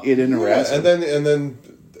beat him up. It didn't Yeah, harass him. and then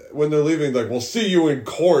when they're leaving, like, "We'll see you in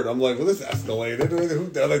court." I'm like, "Well, this escalated."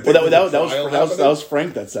 That was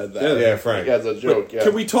Frank that said that. Yeah, Frank. As a joke. Yeah.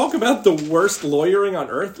 Can we talk about the worst lawyering on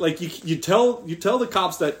earth? Like you tell the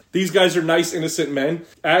cops that these guys are nice, innocent men.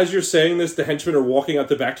 As you're saying this, the henchmen are walking out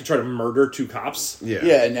the back to try to murder 2 cops. Yeah,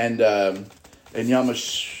 and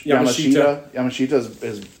Yamashita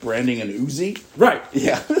is branding an Uzi. Right.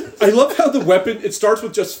 Yeah, I love how the weapon, it starts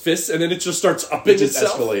with just fists and then it just starts upping it's just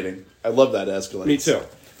itself. escalating. I love that escalate. Me too.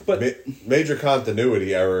 But Major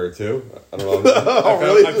continuity error too. I don't know.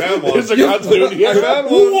 really? I found one. There's a continuity I error? found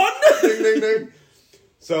one. One? Ding ding ding.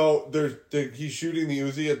 So he's shooting the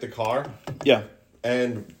Uzi at the car, Yeah.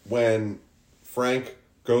 and when Frank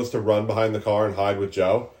goes to run behind the car and hide with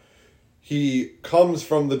Joe, he comes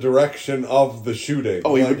from the direction of the shooting.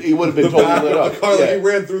 Oh, he would have been the totally back lit of up. the car. Yeah. Like he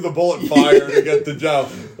ran through the bullet fire to get to Joe.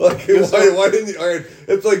 Like why didn't you? All right,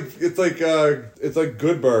 it's like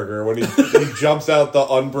Good Burger when he jumps out the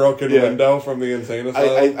unbroken window from the insane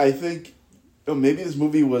asylum. I think maybe this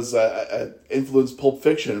movie was influenced Pulp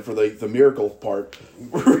Fiction for the miracle part.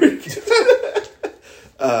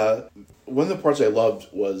 One of the parts I loved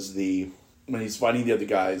was when he's fighting the other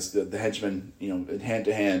guys, the henchmen, hand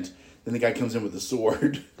to hand. Then the guy comes in with a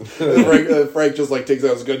sword. Frank just like takes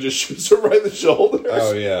out his gun, just shoots him right in the shoulder.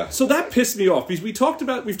 Oh yeah. so that pissed me off because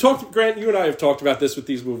Grant, you and I have talked about this with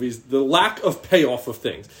these movies, the lack of payoff of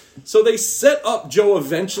things. So they set up Joe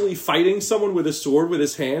eventually fighting someone with a sword with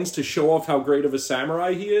his hands to show off how great of a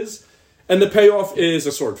samurai he is. And the payoff is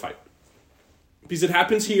a sword fight. Because it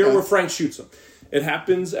happens here where Frank shoots him. It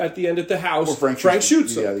happens at the end at the house. Where Frank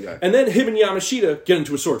shoots him. the other guy. And then him and Yamashita get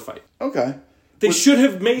into a sword fight. Okay. They should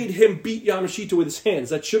have made him beat Yamashita with his hands.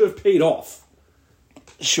 That should have paid off.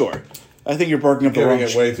 Sure. I think you're barking up the Giving wrong.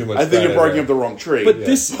 it way too much I think you're credit barking there. up the wrong tree. But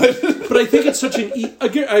but I think it's such an.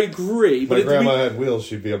 I agree. If But my grandma had wheels,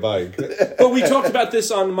 she'd be a bike. but we talked about this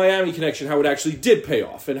on Miami Connection, how it actually did pay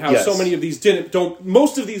off, and how Yes. so many of these didn't.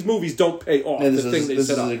 Most of these movies don't pay off. And The this thing is they this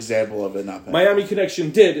set is up. an example of it not paying. Miami Connection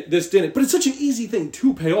did. This didn't. But it's such an easy thing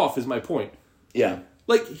to pay off. Is my point. Yeah.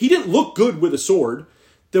 Like he didn't look good with a sword.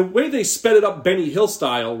 The way they sped it up Benny Hill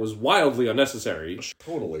style was wildly unnecessary.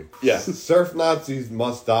 Totally. Yeah. Surf Nazis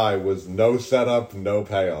Must Die was no setup, no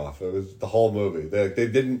payoff. It was the whole movie.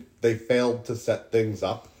 They failed to set things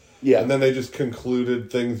up. Yeah. And then they just concluded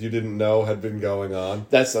things you didn't know had been going on.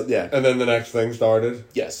 That's And then the next thing started.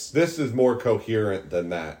 yes. This is more coherent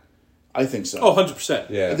than that. I think so. Oh, 100%.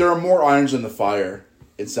 Yeah. There are more irons in the fire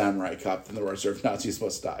in Samurai Cop than there are Surf Nazis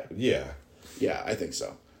Must Die. Yeah. Yeah, I think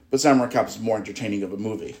so. But Samurai Cop is more entertaining of a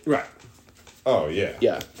movie. Right. Oh, yeah.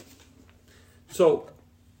 Yeah. So,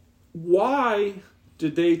 why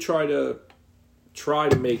did they try to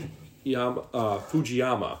make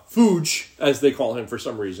Fujiyama, Fuj, as they call him for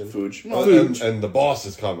some reason. Fuj. And the boss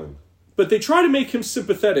is coming. But they try to make him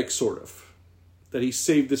sympathetic, sort of. That he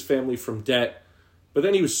saved this family from debt. But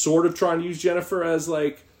then he was sort of trying to use Jennifer as,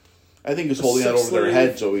 like... I think he was holding that over their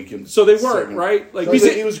head so he can... So they weren't, right? Like,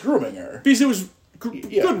 because he was grooming her. Because it was...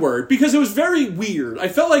 Good word. Because it was very weird. I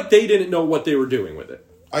felt like they didn't know what they were doing with it.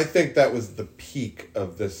 I think that was the peak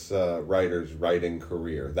of this writer's writing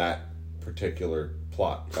career, that particular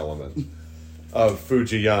plot element of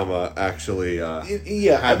Fujiyama actually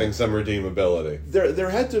having some redeemability. There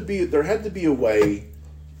had to be a way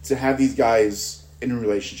to have these guys in a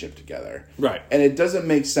relationship together. Right. And it doesn't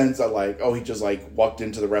make sense that he just walked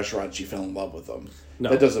into the restaurant and she fell in love with him.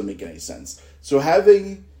 No. That doesn't make any sense. So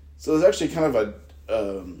there's actually kind of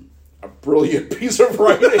a brilliant piece of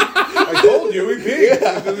writing. I told you, he peaked.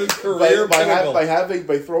 This is his career pinnacle.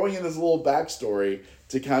 by throwing in this little backstory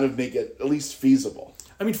to kind of make it at least feasible.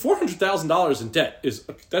 I mean, $400,000 in debt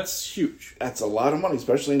that's huge. That's a lot of money,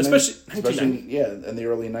 especially in in the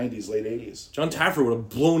early 90s, late 80s. John Taffer would have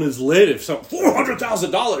blown his lid if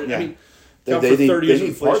 $400,000. Yeah. I mean, They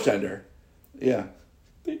need bartender. Yeah.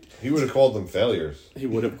 He would have called them failures. He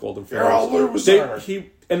would have called them You're a failures. loser.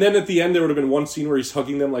 And then at the end, there would have been one scene where he's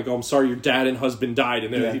hugging them, like, "Oh, I'm sorry, your dad and husband died,"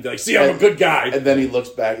 and then he'd be like, "See, I'm a good guy." And then he looks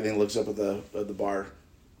back and then he looks up at the bar,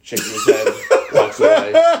 shaking his head, walks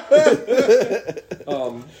away.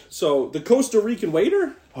 So the Costa Rican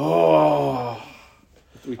waiter. Oh,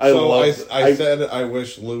 I said I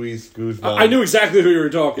wish Luis Guzman. I knew exactly who you were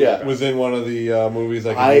talking about. Was in one of the movies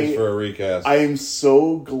I could use for a recast. I am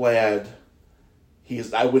so glad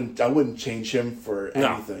I wouldn't change him for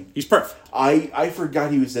anything. No, he's perfect. I forgot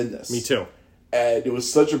he was in this. Me too. And it was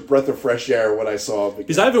such a breath of fresh air when I saw it.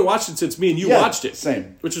 Because I haven't watched it since me and you watched it.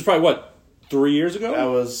 Same. Which was probably, 3 years ago? That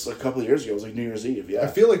was a couple of years ago. It was like New Year's Eve, yeah. I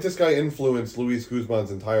feel like this guy influenced Luis Guzman's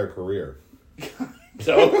entire career.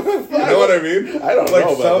 So, you know what I mean? I don't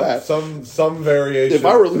know about that. Some variation. If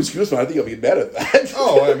I were Luis Guzman, I think I'd be mad at that.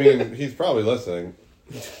 Oh, I mean, he's probably listening.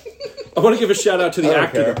 I want to give a shout out to the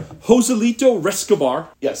actor, Joselito Rescobar.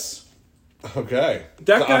 Yes. Okay.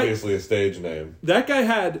 That it's guy, obviously a stage name. That guy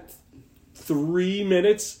had 3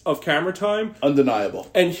 minutes of camera time.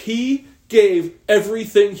 Undeniable. And he gave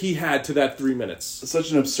everything he had to that 3 minutes.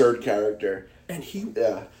 Such an absurd character. And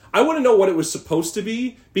yeah. I want to know what it was supposed to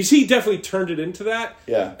be, because he definitely turned it into that.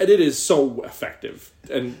 Yeah. And it is so effective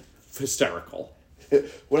and hysterical.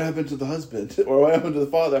 What happened to the husband? Or what happened to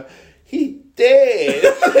the father? He did.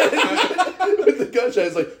 With the gunshot,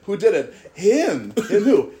 it's like, who did it? Him. Him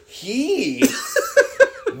who? He.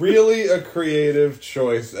 Really a creative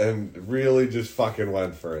choice and really just fucking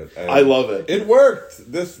went for it. And I love it. It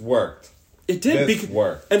worked. This worked. It did. This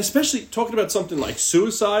worked. And especially talking about something like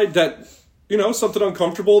suicide that, something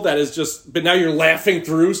uncomfortable that is just, but now you're laughing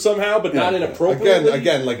through somehow, but not inappropriately.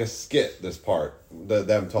 Again, like a skit, this part.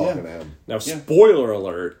 Them talking to him. Now, spoiler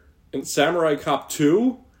alert, in Samurai Cop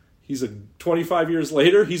 2, he's 25 years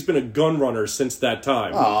later, he's been a gun runner since that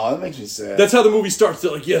time. Oh, that makes me sad. That's how the movie starts.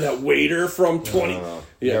 They're like, that waiter from 20...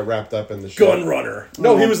 Yeah, wrapped up in the shit. Gun runner.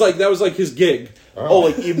 No, he was like, that was like his gig.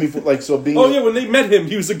 Even before, so being... when they met him,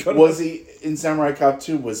 he was a gun runner. Was he, in Samurai Cop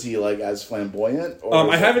 2, was he as flamboyant?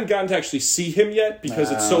 Or I haven't gotten to actually see him yet,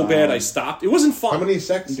 because it's so bad I stopped. It wasn't fun. How many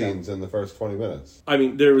sex scenes in the first 20 minutes? I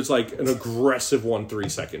mean, there was an aggressive one 3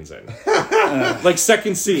 seconds in.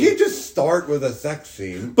 Second scene. You just start with a sex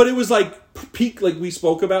scene. But it was peak, we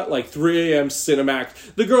spoke about, 3 a.m.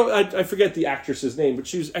 Cinemax. The girl, I forget the actress's name, but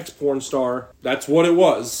she was ex-porn star. That's what it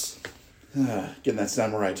was. Getting that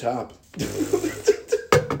samurai top. I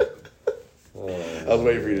was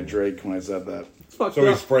waiting for you to drink when I said that. So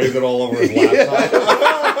he sprays it all over his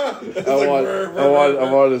laptop. I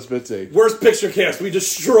wanted a spit take. Worst picture cast. We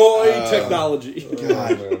destroy technology.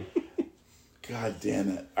 God damn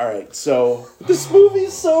it. Alright, so this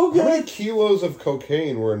movie's so good. How many kilos of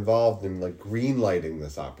cocaine were involved in green lighting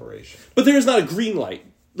this operation? But there's not a green light.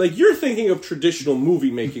 You're thinking of traditional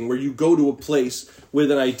movie making where you go to a place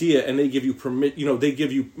with an idea and they give you they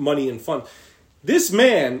give you money and fun. This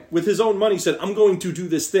man, with his own money, said, I'm going to do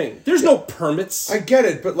this thing. There's no permits. I get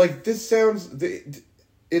it, but this sounds...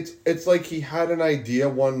 It's like he had an idea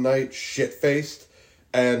one night, shit-faced,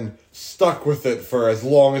 and stuck with it for as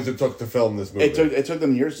long as it took to film this movie. It took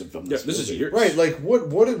them years to film this movie. This is years. Right,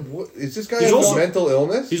 what is this guy have a mental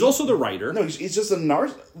illness? He's also the writer. No, he's just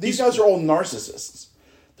a These guys are all narcissists.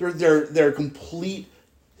 They're complete...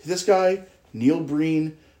 This guy, Neil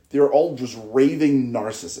Breen, they're all just raving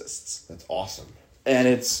narcissists. That's awesome. And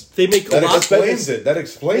they make a lot of it. That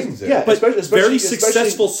explains it. Yeah, but very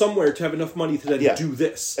successful somewhere to have enough money to then do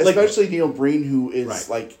this. Especially Neil Breen, who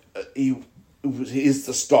is he is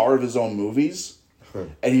the star of his own movies,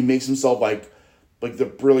 and he makes himself like the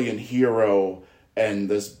brilliant hero and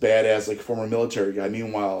this badass former military guy.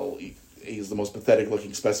 Meanwhile, he's the most pathetic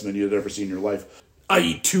looking specimen you'd ever seen in your life. I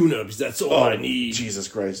eat tuna because that's all I need. Jesus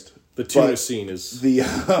Christ. The tuna scene is...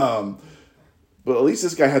 But at least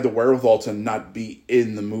this guy had the wherewithal to not be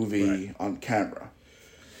in the movie on camera.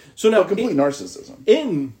 So now... complete narcissism.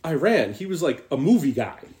 In Iran, he was a movie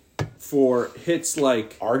guy for hits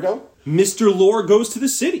like... Argo? Mr. Lore Goes to the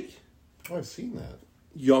City. Oh, I've seen that.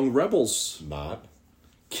 Young Rebels. Not.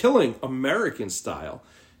 Killing American Style.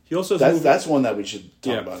 He also has that's one that we should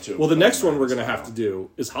talk about too. Well, the next one we're going to have to do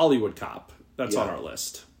is Hollywood Cop. That's on our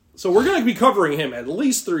list. So we're going to be covering him at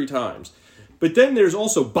least 3 times. But then there's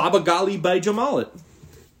also Baba Gali by Jamalit.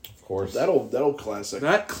 Of course. That old classic.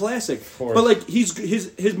 That classic. course. But like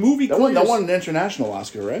his movie That career. won an international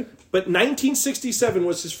Oscar, right? But 1967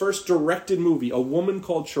 was his first directed movie, A Woman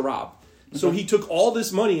Called Sharab. So he took all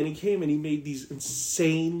this money and he came and he made these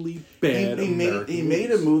insanely bad He American made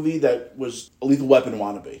a movies. movie that was a Lethal Weapon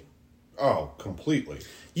wannabe. Oh, completely.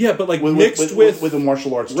 Yeah, but like With mixed with a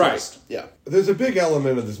martial arts Right. twist. Yeah. There's a big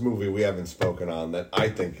element of this movie we haven't spoken on that I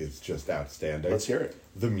think is just outstanding. Let's hear it.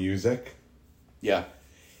 The music. Yeah.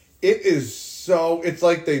 It is so. It's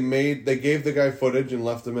like they gave the guy footage and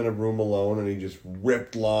left him in a room alone, and he just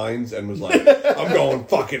ripped lines and was like, "I'm going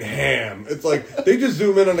fucking ham." It's like they just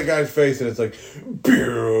zoom in on the guy's face, and it's like,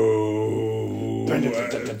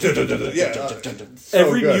 yeah, so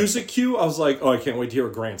every good. music cue. I was like, oh, I can't wait to hear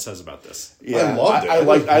what Grant says about this. Yeah, I loved it. I It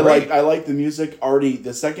was great. like the music already.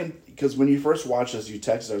 The second, because when you first watched this, you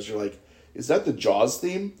texted us. You're like, "Is that the Jaws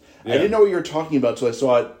theme?" Yeah. I didn't know what you were talking about until I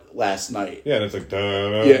saw it last night. Yeah, and it's like, Yeah,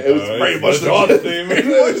 it was very much the Jaws theme. They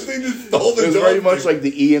just stole the It was Jaws very theme. much like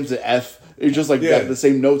the E into F. It was just like Yeah. the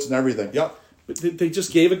same notes and everything. Yep. But they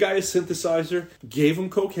just gave a guy a synthesizer, gave him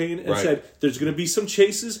cocaine, and Right. said, "There's going to be some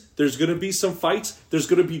chases, there's going to be some fights, there's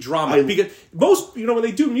going to be drama." Because most, when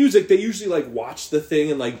they do music, they usually like watch the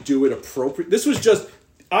thing and like do it appropriate. This was just,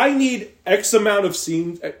 I need X amount of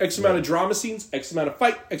scenes, X amount of drama scenes, X amount of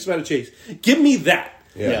fight, X amount of chase. Give me that,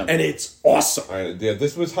 Yeah. and it's awesome. Yeah,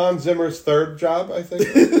 this was Hans Zimmer's third job, I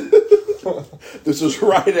think. This was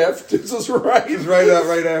right after. This was right. It was right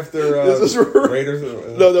after This is right- Raiders.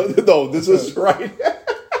 No. This was right.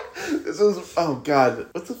 This was. Oh God.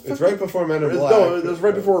 What the? It's fuck? right before Men in Black. No, it was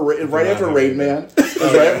right before. Right after not Raid Raid Man. It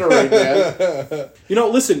was right after Raid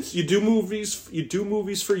Man. Listen, you do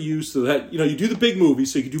movies for you, so that you do the big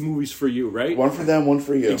movies, so you can do movies for you, right? One for them, one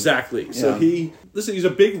for you. Exactly. So Yeah. he's a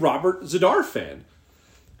big Robert Zadar fan.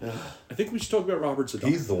 I think we should talk about Robert Zadar.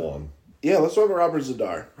 He's the one. Yeah, let's talk about Robert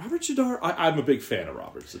Zadar. Robert Zadar, I'm a big fan of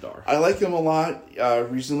Robert Zadar. I like him a lot.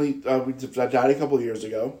 Recently, we died a couple of years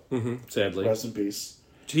ago. Sadly, Rest in peace.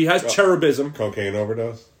 he has cherubism. Cocaine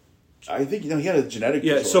overdose. I think he had a genetic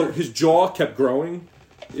Yeah, disorder. so his jaw kept growing.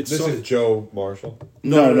 It's This is Joe Marshall.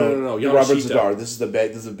 No. Yamashita. Robert Zadar. This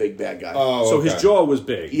is a big bad guy. Oh, so okay. his jaw was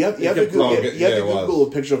big. You have It to kept Google, growing. you have to it was. Google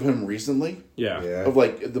a picture of him recently. Yeah. Yeah. Of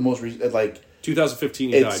like the most recent, like 2015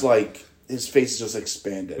 he it's died. like his face is just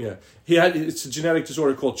expanded. Yeah, it's a genetic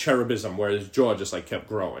disorder called cherubism, where his jaw just like kept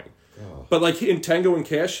growing. But like in Tango and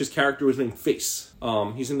Cash, his character was named Face.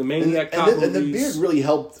 He's in the Maniac cop And the movies. beard really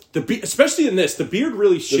helped. Especially in this, the beard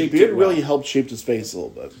really The shaped beard it well. really helped shape his face a little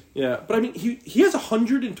bit. Yeah, but I mean, he has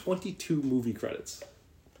 122 movie credits.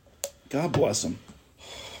 God bless him.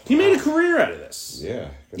 He made a career out of this. Yeah.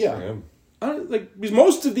 Good Yeah. for him. Because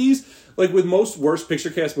most of these, like with most worst picture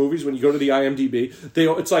cast movies, when you go to the IMDb,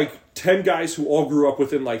 it's like 10 guys who all grew up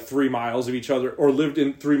within like 3 miles of each other or lived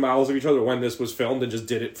in 3 miles of each other when this was filmed and just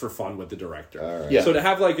did it for fun with the director. All right. Yeah. So to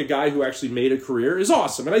have like a guy who actually made a career is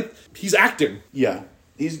awesome, and he's acting. Yeah,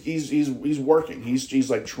 he's working. He's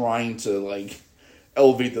like trying to like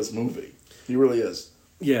elevate this movie. He really is.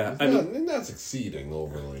 Yeah, I mean, He's not succeeding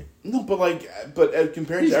overly. No, but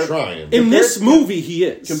compared He's to trying. in this movie he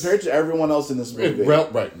is. compared to everyone else in this movie,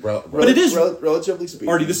 But it is- relatively speaking.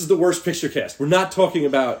 Artie, this is the worst picture cast. We're not talking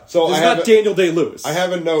about. So this is I have not a- Daniel Day-Lewis. I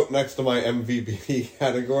have a note next to my MVP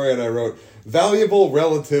category, and I wrote valuable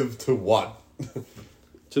relative to what?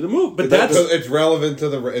 to the movie, but It's relevant to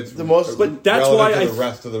the most- but that's relevant why to I the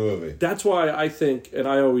rest of the movie. That's why I think, and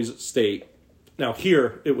I always state, now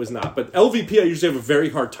here it was not, but LVP I usually have a very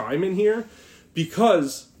hard time in here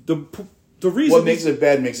because the reason what makes it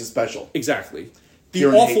bad makes it special. exactly the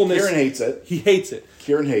Kieran awfulness. Kieran hates it. He hates it,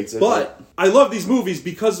 Kieran hates it. but I love these movies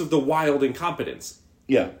because of the wild incompetence.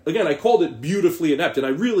 yeah, Again, I called it beautifully inept, and I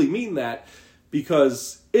really mean that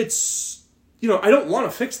because it's I don't want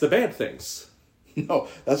to fix the bad things. no,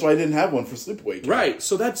 that's why I didn't have one for Sleepaway. Right,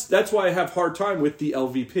 so that's why I have hard time with the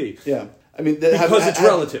LVP. Yeah, I mean Because it's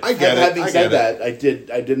relative. I get it. Having I said get it.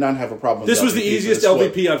 that, I did not have a problem. With This was the LVP for easiest this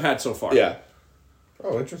flip. LVP I've had so far. Yeah,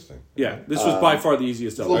 Oh, interesting. Yeah, this was by far the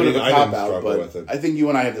easiest a little LVP. bit of a I didn't cop out, struggle with but it. I think you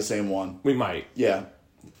and I have the same one. We might. Yeah,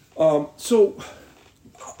 So,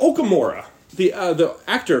 Okamura, the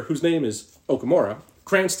actor whose name is Okamura,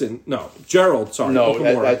 Gerald, sorry, no,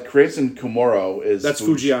 Okamura. at Cranston Komuro is That's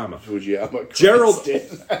Fujiyama. Fujiyama. Gerald-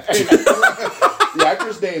 Cranston. The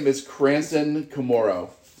actor's name is Cranston Komuro.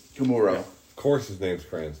 Of course, his name's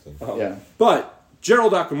Cranston. Yeah. But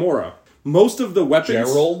Gerald Okamura, most of the weapons.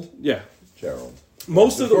 Gerald? Yeah. Gerald.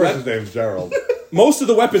 Most of Of the course, his name's Gerald. most of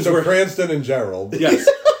the weapons So were Cranston and Gerald. yes.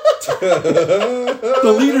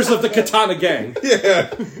 The leaders of the Katana gang.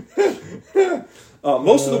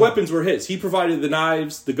 Most of the weapons were his. He provided the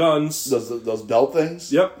knives, the guns. Those belt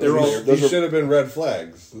things. Yep, they were all. These should have been red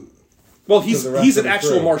flags. Well, the rest he's of an the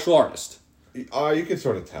actual crew. martial artist. Oh, you can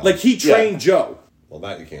sort of tell. Like he trained Joe. well,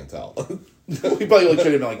 that you can't tell. He probably only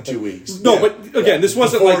trained him in like 2 weeks. No, but again, this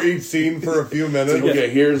wasn't Before like each scene for a few minutes. Okay,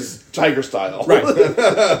 here's Tiger Style. right.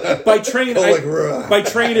 By train, Like, by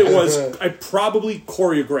train, it was I probably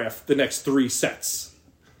choreographed the next 3 sets.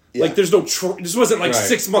 Yeah. Like there's no. This wasn't like Right.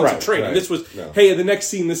 6 months of Right, training. right. This was No. hey, in the next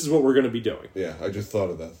scene, this is what we're going to be doing. Yeah, I just thought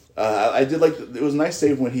of that. I did like it was a nice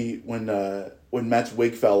save when Matt's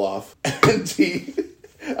wig fell off and he.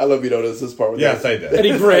 I love you noticed this part. With Yes, that. I did. And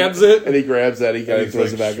he grabs it. And he grabs that. He kind of He's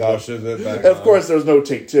throws like it back off. smushes it back And of on. course, there was no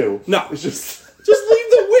take 2. No. It's just. Just leave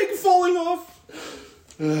the wig falling off.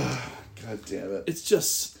 God damn it. It's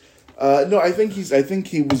just. No, I think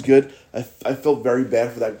he was good. I felt very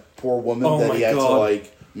bad for that poor woman Oh that my he had to God.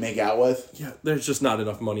 like make out with. Yeah, there's just not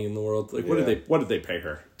enough money in the world. Like, what Yeah. did they pay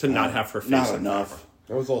her to not have her face? Not in enough.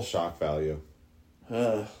 That was all shock value.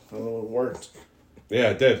 It worked.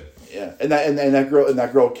 Yeah, it did. Yeah, and that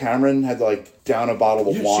girl Cameron had to like down a bottle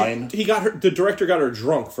of wine. He got her. The director got her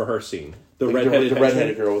drunk for her scene. The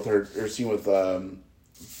redheaded girl with her scene with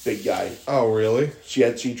big guy. Oh, really?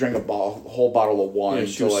 She drank a whole bottle of wine. Yeah,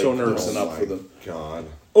 she was so nervous. loosen up for them. God.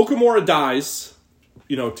 Okamura dies,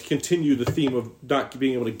 to continue the theme of not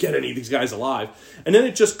being able to get any of these guys alive. And then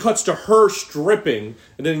it just cuts to her stripping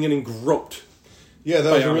and then getting groped. Yeah,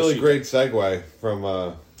 that was a really Yamashita. great segue from.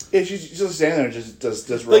 Yeah, she's just standing there and just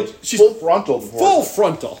does Like, she's full frontal. Full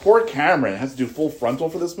frontal. Poor Cameron has to do full frontal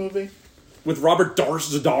for this movie. With Robert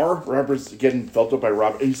Zadar. Robert's getting felt up by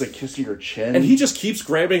Robert. And he's like kissing her chin. And he just keeps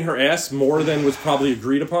grabbing her ass more than was probably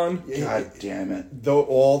agreed upon. God damn it. Though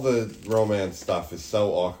all the romance stuff is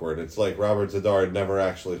so awkward. It's like Robert Zadar had never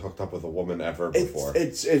actually hooked up with a woman ever before.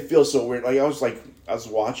 It feels so weird. I was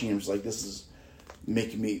watching him, just like, this is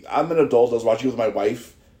making me. I'm an adult. I was watching with my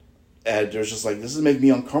wife, and there's just like, this is making me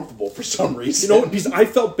uncomfortable for some reason. Because I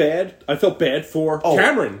felt bad. I felt bad for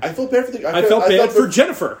Cameron. I felt bad for the. I felt bad for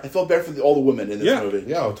Jennifer. I felt bad for all the women in this movie.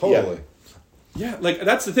 Yeah, totally. Yeah, like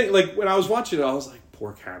that's the thing. Like when I was watching it, I was like,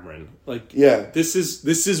 "Poor Cameron." Like, Yeah. this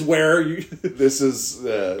is where you. This is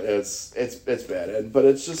it's bad, but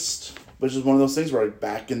it's just one of those things where like,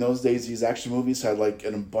 back in those days, these action movies had like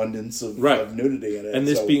an abundance of nudity in it. And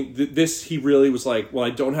this he really was like, well,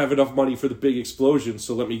 I don't have enough money for the big explosion,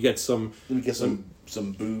 so let me get some.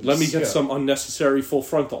 Some boobs. Let me get some unnecessary full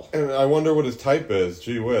frontal. And I wonder what his type is.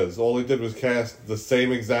 Gee whiz. All he did was cast the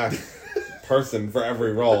same exact person for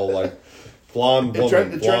every role. Like, blonde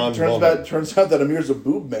woman, blonde woman. Turns out that Amir's a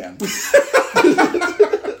boob man.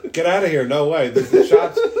 Get out of here. No way. This is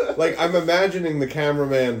shots. Like, I'm imagining the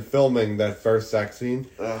cameraman filming that first sex scene.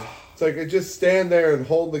 It's like, I just stand there and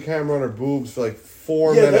hold the camera on her boobs for like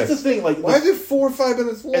 4 minutes. Yeah, that's the thing. Like, why is it 4 or 5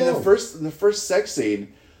 minutes long? And in the first sex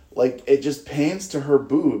scene, like, it just pans to her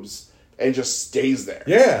boobs and just stays there.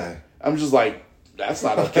 Yeah. I'm just like, that's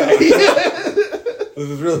not okay. This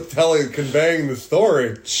is really conveying the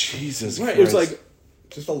story. Jesus Right, Christ. it was like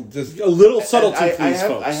Just a little subtlety, please,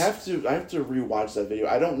 folks. I have to rewatch that video.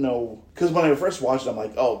 I don't know, because when I first watched it, I'm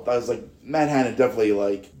like, oh, I was like, Matt Hannon definitely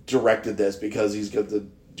like directed this because he's got to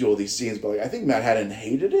do all these scenes. But like, I think Matt Hannon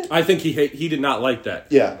hated it. I think he did not like that.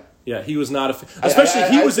 Yeah, yeah, he was not a. Especially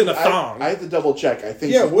he was in a thong. I have to double check. I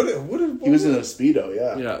think Yeah, he was in a Speedo.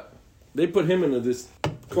 Yeah, yeah, they put him into this.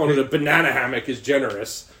 Calling it a banana hammock is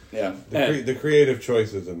generous. yeah. The creative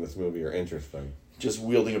choices in this movie are interesting. Just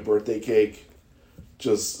wielding a birthday cake,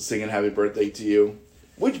 just singing "Happy Birthday" to you,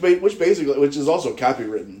 which is also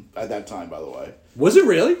copywritten at that time, by the way. Was it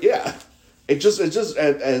really? Yeah, it just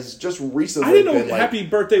recently. I didn't know been, like, Happy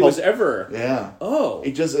Birthday was ever. Yeah. Oh.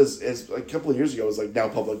 It just as a couple of years ago, it was like now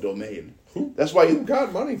public domain. That's why Who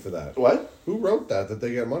got money for that? What? Who wrote that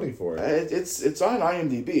they get money for it? It's on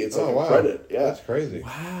IMDb. It's like wow. a credit. Yeah. That's crazy.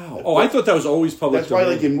 Wow. Oh, I thought that was always public. That's why,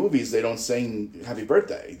 domain. like in movies, they don't sing "Happy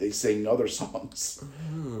Birthday." They sing other songs.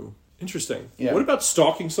 Interesting. Yeah. What about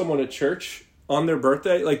stalking someone at church on their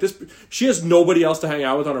birthday? Like this, she has nobody else to hang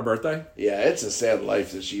out with on her birthday. Yeah, it's a sad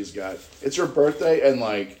life that she's got. It's her birthday, and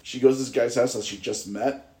like she goes to this guy's house that she just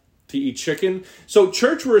met To eat chicken. So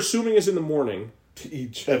church, we're assuming, is in the morning. To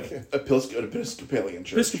eat at chicken. Episcopalian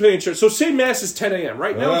church. Episcopalian church. So say mass is 10 a.m.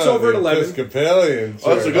 Right now it's over at 11. Episcopalian.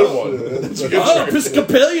 Oh, that's a good one. That's a good Oh, church.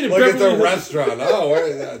 Episcopalian in Look at Beverly the Hills. restaurant.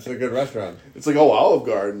 Oh, that's a good restaurant. It's like Olive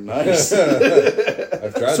Garden. Nice.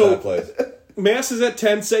 I've tried So- that place. Mass is at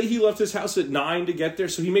 10. Say he left his house at 9 to get there.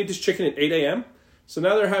 So he made this chicken at 8 a.m. So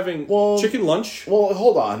now they're having chicken lunch. Well,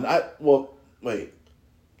 hold on. Wait.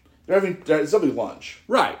 It's having lunch.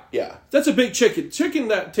 Right. Yeah. That's a big chicken. Chicken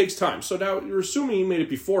that takes time. So now you're assuming he made it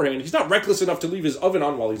beforehand. He's not reckless enough to leave his oven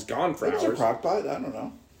on while he's gone for It's hours. a crock pot. I don't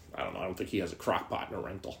know. I don't know. I don't think he has a crock pot in a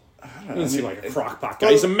rental. I Doesn't seem like a crock pot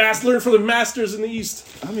guy. He's a learned from the masters in the East.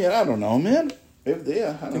 I mean, I don't know, man. Maybe,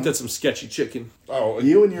 yeah, I think that's some sketchy chicken. Oh,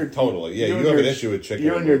 you and your totally. Yeah, you and have your- an issue with chicken.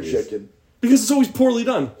 You in and your movies. chicken. Because it's always poorly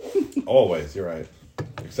done. Always, you're right.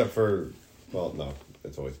 Except for, well, no,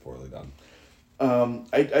 it's always poorly done.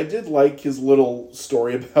 I did like his little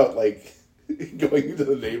story about like going into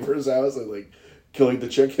the neighbor's house and like killing the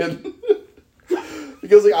chicken.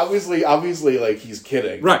 Because like obviously like he's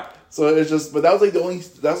kidding. Right. So it's just but that was like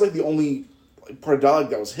the only part of dialogue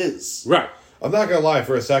that was his. Right. I'm not gonna lie,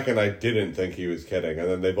 for a second I didn't think he was kidding, and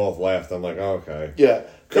then they both laughed. I'm like, oh, okay. Yeah.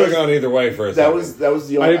 Could have gone either way for a second. That was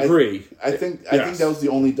the only I agree. I think Yes. that was the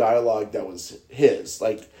only dialogue that was his.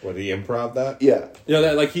 Like What, he improv that? yeah.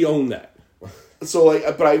 That like he owned that. So like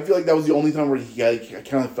but I feel like that was the only time where he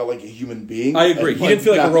kind of felt like a human being. I agree. And, He didn't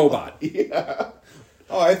feel like a not- robot. Yeah.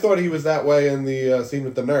 Oh, I thought he was that way in the scene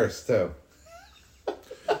with the nurse, too.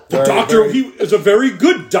 The doctor, he is a very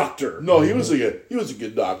good doctor. No, he was a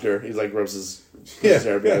good doctor. He's like rubs his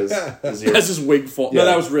hair behind his ear. Has his wig full. Yeah. No,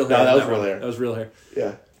 that was real hair. No, that was one. real hair. That was real hair.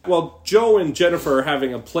 Yeah. Well, Joe and Jennifer are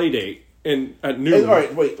having a play date at noon. And, all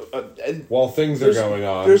right, wait. And While things are going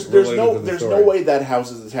on. There's related no to the there's story. no way that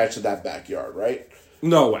house is attached to that backyard, right?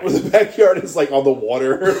 No way. The backyard is like on the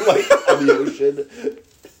water, like on the ocean.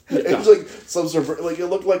 It's like some sort of like it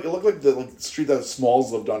looked like the street that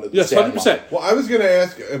Smalls lived on. At the Yes, Sandlot. 100%. Well, I was going to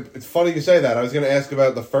ask, it's funny you say that. I was going to ask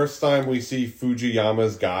about the first time we see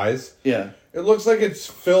Fujiyama's guys. Yeah. It looks like it's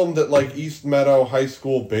filmed at like East Meadow High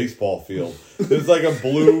School baseball field. There's like a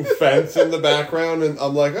blue fence in the background, and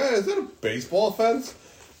I'm like, hey, is that a baseball fence?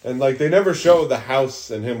 And like they never show the house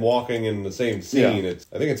and him walking in the same scene. Yeah.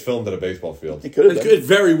 I think it's filmed at a baseball field. It could have been. It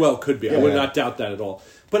very well could be. I would Yeah. not doubt that at all.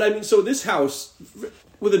 But I mean, so this house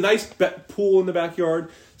with a nice pool in the backyard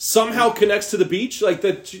somehow connects to the beach. Like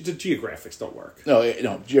the geographics don't work. No,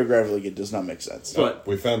 geographically it does not make sense. But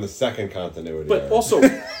We found the second continuity. but error. also,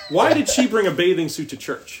 why did she bring a bathing suit to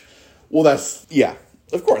church? Well, that's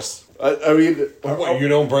of course. I mean, What, you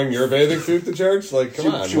don't bring your bathing suit to church? Like, come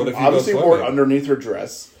on. she What if you obviously go wore it swimming? underneath her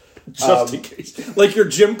dress. Just in case, like your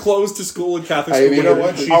gym clothes to school in Catholic I school. mean, You know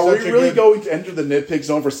what? She's are we such a really good- going to enter the nitpick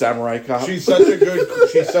zone for Samurai Cop? She's such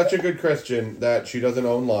a good Christian that she doesn't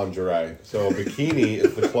own lingerie, so a bikini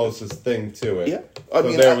is the closest thing to it. Yeah, So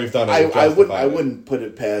there we've done it. We've I justified it. wouldn't put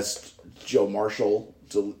it past Joe Marshall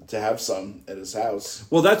to have some at his house.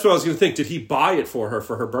 Well, that's what I was going to think. Did he buy it for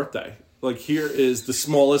her birthday? Like, here is the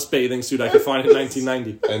smallest bathing suit I could find in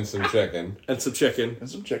 1990, And some chicken. and some chicken. And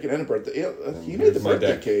some chicken and a birthday. Yeah, he made the my birthday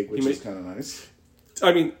deck. cake, which He is made- kind of nice.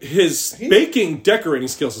 I mean, his baking, decorating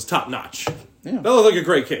skills is top notch. Yeah. That looked like a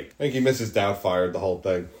great cake. I think he Mrs. Doubtfired the whole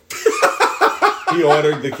thing. He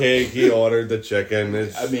ordered the cake. He ordered the chicken.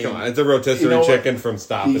 I mean, come on, it's a rotisserie you know what? chicken from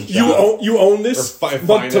Stop and You Shop. You own this Or month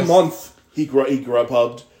finest. to month. He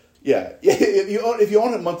Grubhubbed. Yeah, if you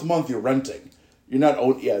own it month to month, you're renting. You're not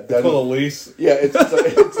own. Yeah, then, Full of lease. yeah,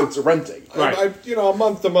 it's renting. Right. A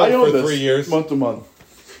month to month I own for this 3 years. month to month.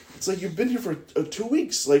 It's like you've been here for 2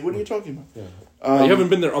 weeks. Like, what are you talking about? Yeah. You haven't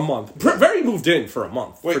been there a month. Very moved in for a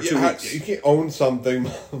month. For 2 weeks. You can't own something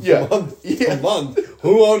Yeah. month Yeah. to month.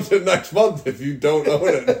 Who owns it next month if you don't own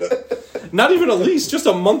it? Not even a lease, just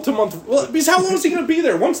a month to month. Well, because how long is he going to be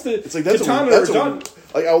there? Once the It's like that's katana that's are done.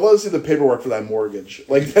 like I would love to see the paperwork for that mortgage.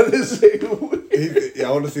 Like that is. I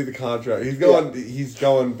want to see the contract. He's going. He's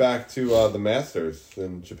going back to the Masters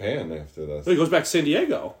in Japan after this. He goes back to San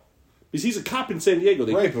Diego. Because he's a cop in San Diego.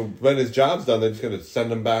 Right, but when his job's done, they're just going to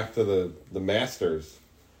send him back to the Masters.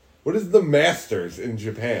 What is the Masters in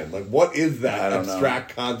Japan? Like, what is I that don't know.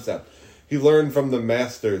 abstract concept? He learned from the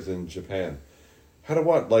Masters in Japan. How to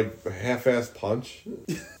what? Like, half-ass punch?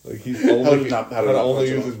 Like, he's only, how to how to not only punch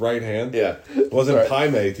use him. his right hand? Yeah. It wasn't Right.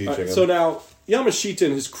 Paime teaching him. So now, Yamashita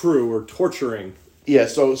and his crew are torturing. Yeah,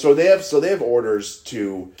 so they have orders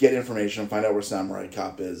to get information, find out where Samurai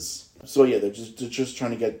Cop is. So yeah, they're just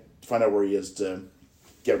trying to find out where he is to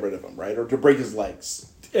get rid of him, right, or to break his legs.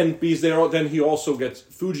 And because then he also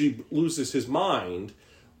Fuji loses his mind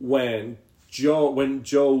when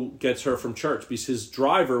Joe gets her from church because his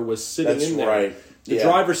driver was sitting That's in there. right. The Yeah.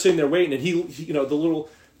 driver's sitting there waiting, and he the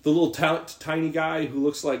little tiny guy who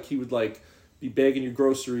looks like he would like be bagging your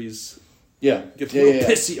groceries Yeah, gets yeah, a little yeah.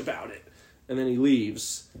 pissy about it, and then he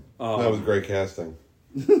leaves. That was great casting.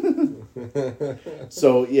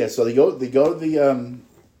 So yeah, so they go to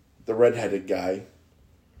the redheaded guy.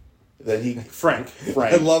 Then he Frank.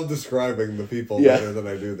 I love describing the people better than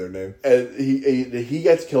I do their name. And he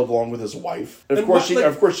gets killed along with his wife. Of course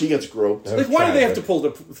she gets groped. Like, why do they have to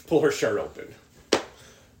pull her shirt open?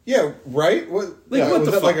 Yeah, right. What what was the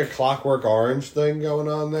that fuck? like a Clockwork Orange thing going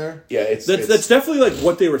on there? Yeah, That's definitely like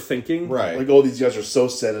what they were thinking, Right. like, oh, these guys are so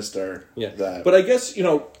sinister. Yeah, that but I guess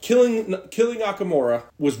killing Nakamura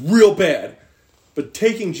was real bad, but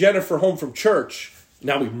taking Jennifer home from church,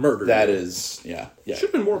 now we murdered. that her. is yeah. Should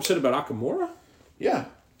have been more upset about Nakamura. Yeah,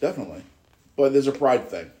 definitely. But there's a pride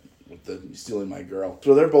thing with the stealing my girl.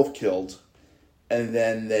 So they're both killed, and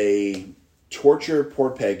then they torture poor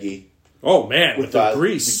Peggy Oh man, with the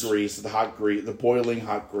grease, the hot grease, the boiling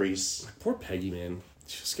hot grease. Poor Peggy, man.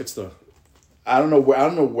 She just gets the I don't know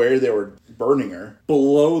where they were burning her.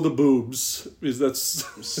 below the boobs. That's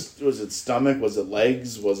Was it stomach? Was it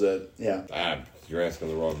legs? Was it You're asking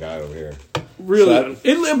the wrong guy over here. really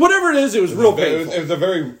whatever it is. It was real painful. It was a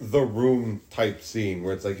very The Room type scene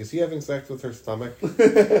where it's like, is he having sex with her stomach?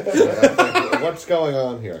 What's going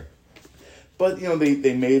on here? But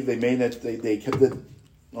they kept it.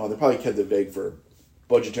 Oh, they probably kept it vague for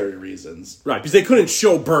budgetary reasons. Right, because they couldn't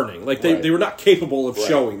show burning. Like they were not capable of Right.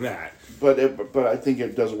 showing that. But I think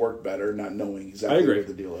it does work better not knowing exactly what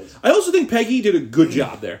the deal is. I also think Peggy did a good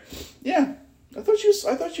job there. Yeah, I thought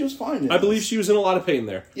she was fine. I believe she was in a lot of pain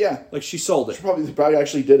there. Yeah, Like she sold it. they probably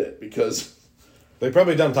actually did it because They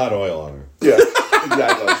probably dumped hot oil on her. yeah,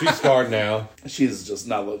 exactly. She's scarred now. She's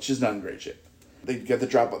not in great shape. They get the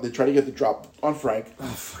drop. They try to get the drop on Frank,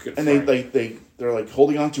 Fucking and Frank. they're like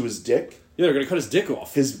holding on to his dick, Yeah, they're gonna cut his dick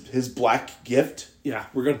off. his black gift. Yeah,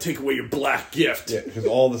 we're gonna take away your black gift. Yeah, because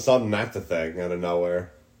all of a sudden that's a thing out of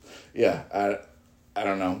nowhere. Yeah, I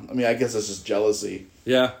don't know. I mean, I guess that's just jealousy,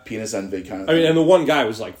 Yeah. penis envy kind of I thing. mean, and the one guy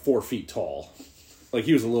was like 4 feet tall. Like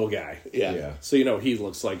he was a little guy. yeah. Yeah. So he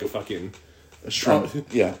looks like a fucking A shrimp.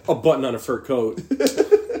 Yeah. a button on a fur coat.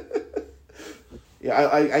 Yeah,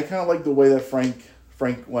 I kind of like the way that Frank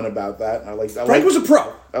went about that. Frank was a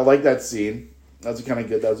pro. I like that scene. That was kind of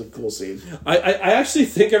good. That was a cool scene. I actually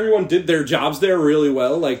think everyone did their jobs there really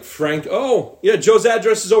well. Like Frank, oh yeah, Joe's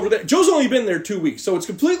address is over there. Joe's only been there 2 weeks, so it's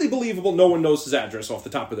completely believable. No one knows his address off the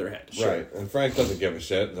top of their head. Right. And Frank doesn't give a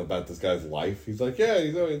shit about this guy's life. He's like, yeah,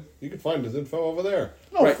 you can find his info over there.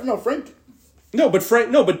 No, Right. no, Frank. But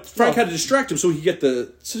Frank had to distract him so he could get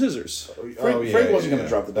the scissors. Frank wasn't going to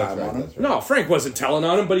drop the That's dime right, on him. that's right. No, Frank wasn't telling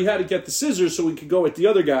on him, but he had to get the scissors so he could go at the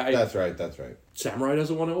other guy. That's right. Samurai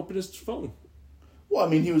doesn't want to open his phone. Well, I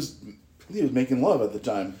mean, he was making love at the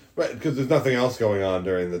time. Right, because there's nothing else going on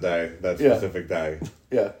during the day, that specific day.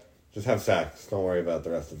 Yeah, Just have sex. Don't worry about the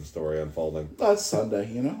rest of the story unfolding. that's Sunday.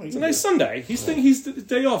 You know, It's a nice Sunday. He's the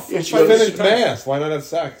day off. Yeah, If I finish mass, why not have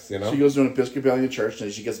sex, you know? She goes to an Episcopalian church and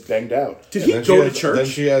she gets banged out. Did he Then go she to has- church? Then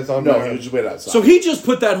she has on No, her- he was just waiting outside. So he just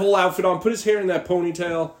put that whole outfit on, put his hair in that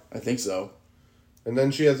ponytail. I think so. and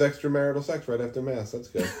then she has extramarital sex right after mass. That's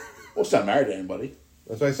good. Well, she's not married to anybody.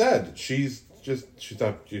 That's what I said. She's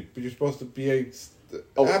not. You're supposed to be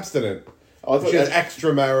abstinent. Oh, I thought She has that-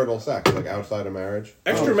 extramarital sex, like outside of marriage.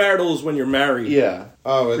 Extramarital is when you're married. Yeah.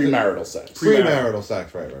 Oh, is it? Premarital sex. Premarital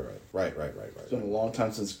sex. Right. It's been a long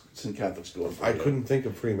time since Catholic school. I couldn't think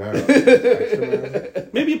of premarital.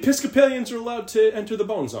 Extramarital. Maybe Episcopalians are allowed to enter the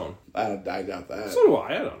bone zone. I doubt that. So do I.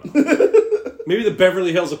 I don't know. Maybe the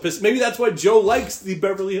Beverly Hills Episcopalians. Maybe that's why Joe likes the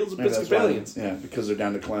Beverly Hills Maybe that's why- Episcopalians. Yeah, because they're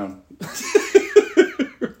down to clown.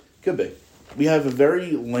 Could be. We have a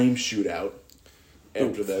very lame shootout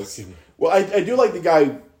after this. Well, I do like the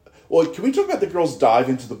guy. Well, can we talk about the girl's dive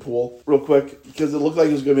into the pool real quick? Because it looked like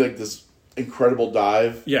it was going to be like this incredible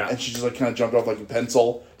dive. Yeah. And she just like kind of jumped off like a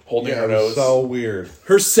pencil, holding Yeah, her it was nose. so weird.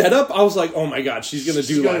 Her setup, I was like, oh my god, she's gonna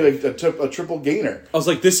She's do gonna like. be like a triple gainer. I was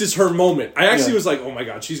like, this is her moment. I actually Yeah. was like, oh my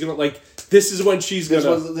god, she's gonna like. This is when she's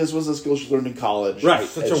gonna. This was a skill she learned in college. Right.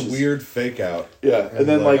 Such And a she's- weird fake out. Yeah, and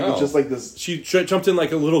then like oh. just like this. She jumped in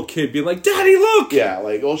like a little kid, being like, "Daddy, look!" Yeah,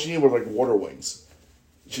 like all she needed were like water wings.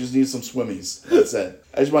 She just needed some swimmies. That's it.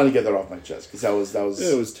 I just wanted to get that off my chest because that was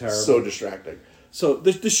It was terrible. so distracting. So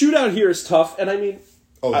the shootout here is tough, and I mean,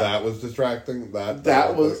 Oh, that was distracting.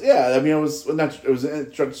 That was yeah. I mean, it was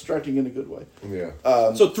distracting in a good way. Yeah.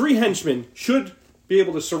 so 3 henchmen should be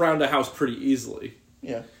able to surround a house pretty easily.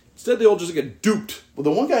 Yeah. Instead, they all just get duped. Well,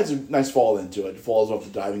 the one guy's a nice fall into it. Falls off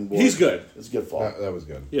the diving board. He's good. It's a good fall. That was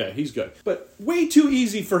good. Yeah, he's good, but way too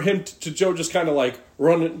easy for him to Joe just kind of like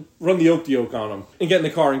run the oak on him and get in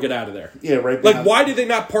the car and get out of there. Yeah, right. Like, behind- why did they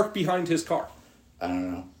not park behind his car? I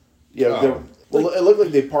don't know. Yeah. Oh. Well, it looked like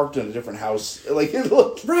they parked in a different house. Like it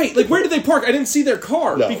looked. Right, like where did they park? I didn't see their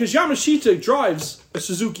car No. because Yamashita drives a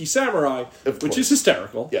Suzuki Samurai, Of which course. is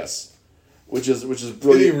hysterical. Yes. which is Did he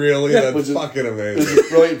brilliant. really? Yeah, That's which is- fucking Which amazing.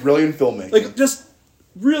 is brilliant filmmaking. Like, just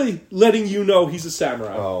really letting you know he's a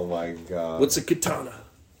samurai. Oh my god. What's a katana?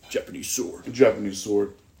 Japanese sword. Japanese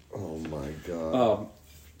sword. Oh my god.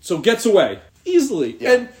 So gets away easily,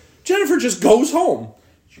 Yeah. and Jennifer just goes home.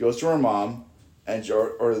 She goes to her mom, and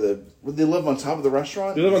they live on top of the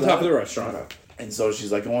restaurant. They live on Is top that of the it? restaurant. And so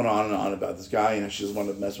she's like going on and on about this guy, and she doesn't want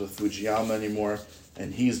to mess with Fujiyama anymore,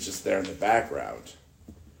 and he's just there in the background,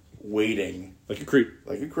 waiting Like a creep.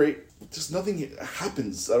 like a crate. Just nothing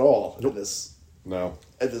happens at all in this No.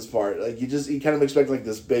 at this part. Like you kind of expect like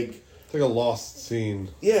this big. It's like a lost scene.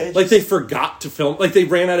 Yeah, it Like just- they forgot to film. Like they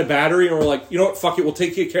ran out of battery and were like, you know what, fuck it, we'll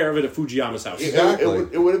take care of it at Fujiyama's house. Exactly.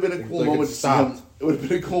 It would have been a cool Like, moment it to see him. stopped. It would have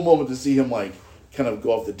been a cool moment to see him like kind of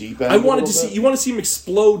go off the deep end. I a wanted little to see. bit. You want to see him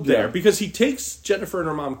explode there Yeah. because he takes Jennifer and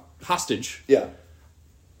her mom hostage. Yeah,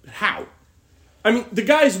 How? I mean, the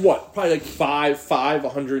guy's what? Probably like 5'5",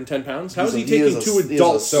 110 pounds. How is he He taking is a- two he is a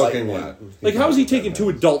adults? slight Soaking man. wet. Like, how is he taking two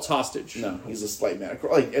adults hostage? No, he's a slight man.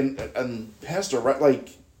 Like, and past right, like,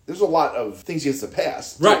 there's a lot of things he has to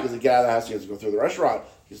pass. Right. He has to get out of the house. He has to go through the restaurant.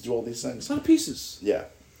 He has to do all these things. It's a lot of pieces. Yeah.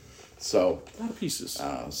 So, A lot of pieces.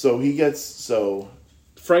 so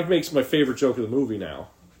Frank makes my favorite joke of the movie now.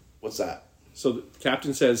 what's that? So the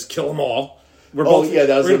captain says, "Kill them all." We're Oh yeah,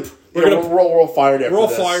 that was we're we're all fired after We're all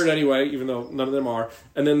this. fired anyway, even though none of them are.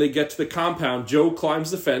 And then they get to the compound. Joe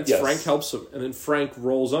climbs the fence. Yes. Frank helps him. And then Frank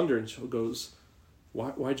rolls under. And Joe goes,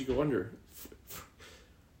 Why'd you go under?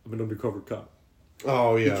 I'm an undercover cop.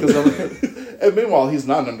 Oh yeah. And meanwhile, he's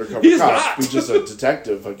not an undercover He's cop. not. He's just a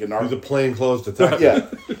detective, like an He's a plainclothes detective.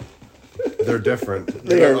 Yeah, They're different.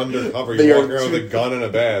 They They're are- undercover. they You are walk around with a gun and a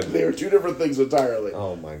badge. they are two different things entirely.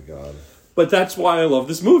 Oh my god. But that's why I love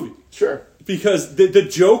this movie. Sure, Because the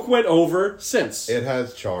joke went over since. It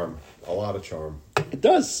has charm. A lot of charm. It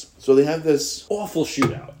does. so they have this Awful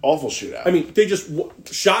shootout. awful shootout. I mean, they just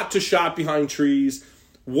shot to shot behind trees,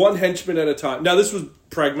 one henchman at a time. Now, this was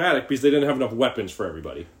pragmatic because they didn't have enough weapons for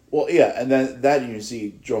everybody. well, yeah, and then that you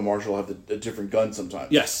see Joe Marshall have a different gun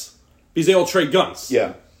sometimes. Yes. Because they all trade guns.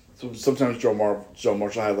 Yeah. So sometimes Joe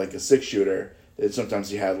Marshall had like a 6-shooter, and sometimes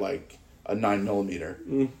he had like a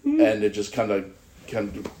 9mm, and it just kind of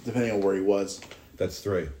depending on where he was. That's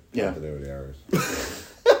 3. Yeah. Continuity errors.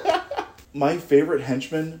 My favorite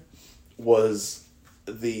henchman was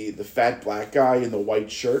the fat black guy in the white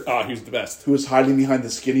shirt Oh, he was the best. who was hiding behind the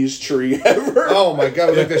skinniest tree ever. Oh my god,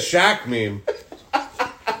 it was like the Shaq meme.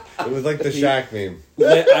 It was like the Shaq meme.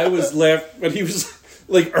 I was laughing when he was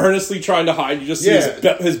like earnestly trying to hide. You just see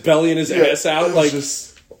Yeah. his belly and his ass out. It was Like,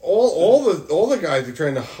 just All the guys are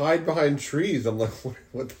trying to hide behind trees. I'm like,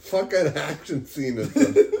 what the fuck kind of action scene is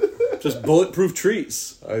this? just bulletproof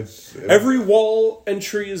trees. It's- Every wall and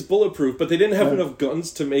tree is bulletproof, but they didn't have enough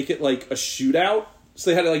guns to make it like a shootout. So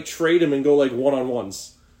they had to like trade them and go like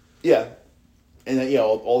one-on-ones. yeah. And then,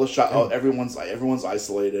 all the shot, everyone's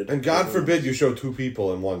isolated. and God forbid you show 2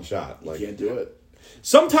 people in one shot. you Like, can't do it.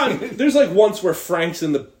 Sometimes there's like once where Frank's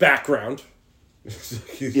in the background.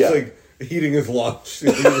 he's Yeah. like eating his lunch.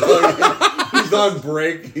 He's on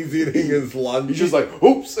break. He's eating his lunch. He's just like,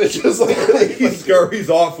 oops! It's just like he scurries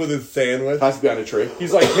off with his sandwich. has to be on a tree.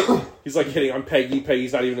 He's like hitting on Peggy.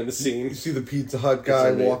 Peggy's not even in the scene. You see the Pizza Hut guy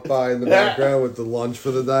amazing. walk by in the background with the lunch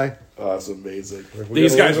for the day. Oh, that's amazing. We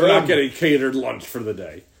These gotta guys leave were it not in. getting catered lunch for the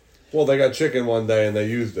day. Well, they got chicken one day and they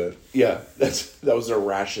used it. Yeah, that was their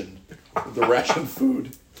ration. The ration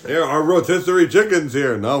food. Here, our rotisserie chicken's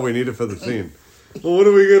here. No, we need it for the scene. Well, what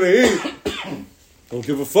are we gonna eat? Don't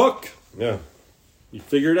give a fuck. Yeah, You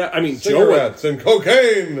figured out. I mean, cigarettes and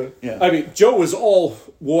cocaine. Joe was all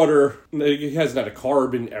water. He hasn't had a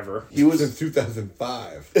carb ever. He was Since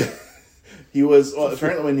 2005.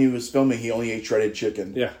 apparently when he was filming, he only ate shredded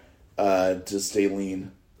chicken. Yeah, To stay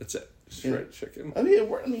lean. that's it. Shredded chicken. I mean, it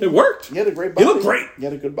worked. It worked. He had a great body. He looked great. He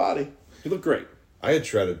had a good body. He looked great. I had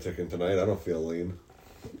shredded chicken tonight. I don't feel lean.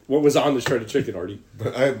 What was on the shredded chicken, Artie?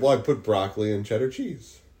 But I put broccoli and cheddar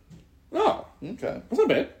cheese. Oh, Okay. that's not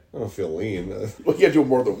bad. I don't feel lean. Well, you had to do it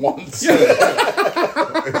more than once.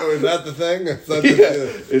 Is that the thing? Is that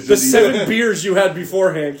the, It's The just, 7 beers you had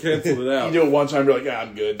beforehand canceled it you out. do it one time, you're like,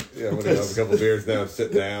 I'm good. yeah, I'm gonna have a couple beers now and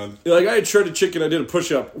sit down. You're like, I had shredded chicken. I did a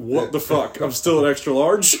push-up. What the fuck? I'm still an extra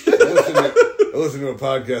large. I listen to a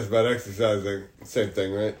podcast about exercising. Same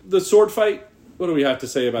thing, right? The sword fight. What do we have to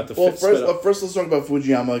say about the Well, fit spit up? first let's talk about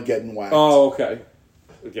Fujiyama getting whacked. Oh, okay.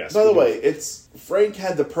 Yes. By the way, Frank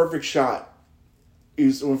had the perfect shot.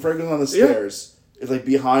 When Frank was on the stairs, it's like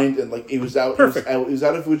behind and like he was out. Perfect. He was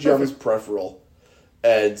out of Fujiyama's peripheral,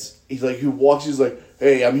 and he walks. He's like,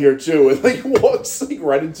 "Hey, I'm here too," and like walks like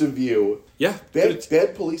right into view. yeah.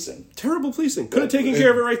 Bad policing. Terrible policing. Could have taken care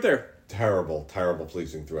of it right there. terrible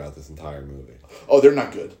policing throughout this entire movie. Oh, they're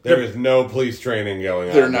not good. There is no police training going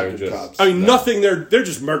on. They're not good cops. I mean, nothing. They're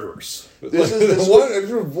just murderers. This The is one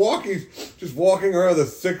just walking around with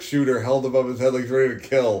a 6-shooter held above his head like he's ready to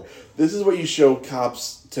kill. this is what you show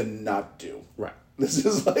cops to not do. Right. This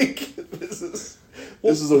is like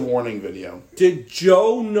this is a warning video. Did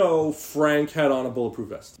Joe know Frank had on a bulletproof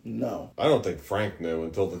vest? No. I don't think Frank knew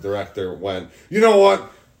until the director went, you know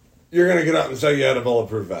what? You're going to get up and say you had a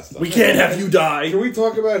bulletproof vest on. We can't have you die. Can we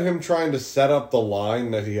talk about him trying to set up the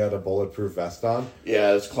line that he had a bulletproof vest on?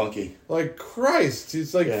 Yeah, it's clunky. Like, Christ.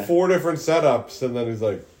 He's like Yeah. 4 different setups, and then he's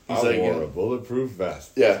like, I He's like, wore yeah. a bulletproof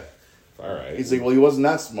vest. Yeah. All right. He's like, well, he wasn't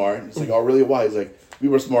that smart. He's like, oh, really? Why? He's like, we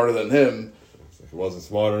were smarter than him. He wasn't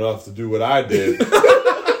smart enough to do what I did.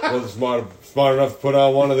 Wasn't smart enough to put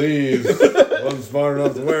on one of these. Wasn't smart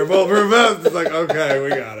enough to wear a bulletproof vest. It's like, okay, we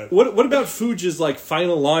got it. What about Fuge's like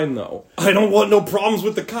final line though? I don't want no problems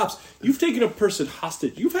with the cops. You've taken a person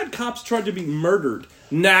hostage. You've had cops try to be murdered.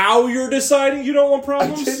 Now you're deciding you don't want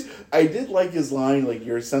problems? I did like his line, like,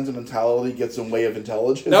 your sentimentality gets in way of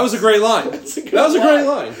intelligence. That was a great line. That's a good That was a great line.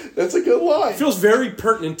 line. That's a good line. Feels very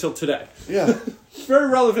pertinent till today. Yeah. Very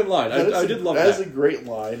relevant line. I did love that. That's a great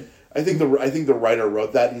line. I think the writer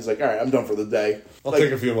wrote that, and he's like, all right, I'm done for the day. I'll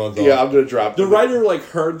take a few months off. Yeah, I'm going to drop The it. writer like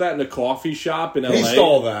heard that in a coffee shop in LA. He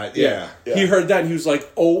stole that, yeah. Yeah. He heard that and he was like,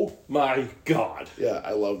 "Oh my god, Yeah,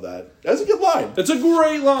 I love that. That's a good line. that's a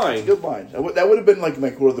great line." Good line. That would have been like my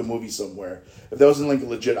quote of the movie somewhere if that wasn't like a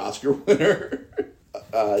legit Oscar winner.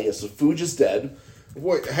 So Fuge is dead.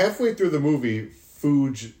 Wait, halfway through the movie,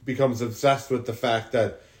 Fuge becomes obsessed with the fact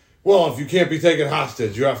that, well, if you can't be taken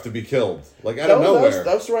hostage, you have to be killed. Like, out of nowhere.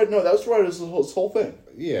 That's right. No, that's right. This whole thing.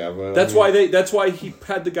 Yeah, but That's why he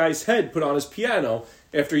had the guy's head put on his piano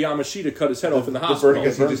after Yamashita cut his head off in the I hospital.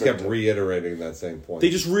 guess he just kept reiterating that same point. They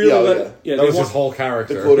just really Yeah, let yeah. it. Yeah, that they was his want- whole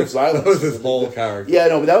character. The code of silence. That was his whole character. Yeah,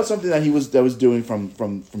 no, but that was something that he was doing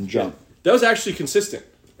from jump. That was actually consistent.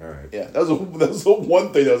 All right. Yeah, that was the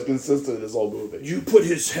one thing that was consistent in this whole movie. You put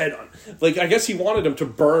his head on. Like, I guess he wanted him to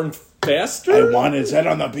burn faster. I want his head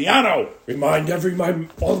on the piano. Remind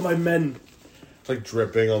all my men. It's like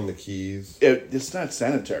dripping on the keys. It's not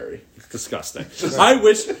sanitary. It's disgusting.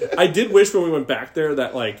 I did wish when we went back there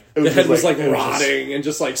that like was the head just was like- like it was rotting and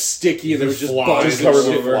just like sticky and there was just flies. bugs Just and covered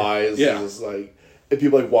shit. with flies. Yeah. And it's like, and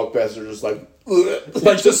people like walk past, they're just like, ugh.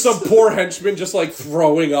 Like just some poor henchman just like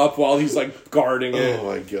throwing up while he's like guarding it. Oh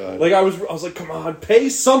my god! Like I was like, come on, pay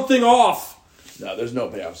something off. No, there's no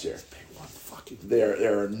payoffs here. Fucking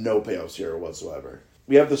There are no payoffs here whatsoever.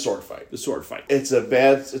 We have the sword fight. the sword fight. It's a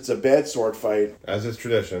bad sword fight, As is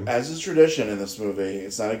tradition. as is tradition in this movie.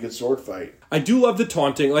 It's not a good sword fight. I do love the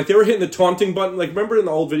taunting. Like they were hitting the taunting button. Like remember in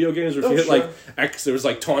the old video games where if Oh, you hit sure. like X, there was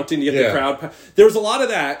like taunting to get Yeah. the crowd. There was a lot of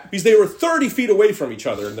that because they were 30 feet away from each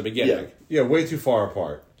other in the beginning. Yeah. Yeah, way too far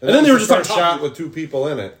apart. And then that they were was just the on first top shot of- with 2 people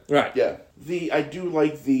in it. Right. Yeah. I do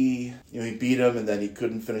like he beat him and then he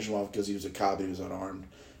couldn't finish him off because he was a cop. He was unarmed.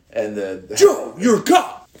 And the Joe, you're a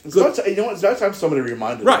cop. It's about time, it's about time somebody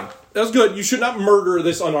reminded Right. him. That was good. You should not murder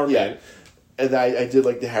this unarmed Yeah. man. And I did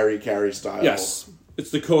like the Harry Carey style. Yes. It's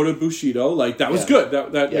the code of Bushido. Like that was Yeah. good.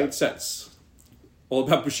 That Yeah. made sense. All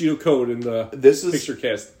about Bushido code in the This is picture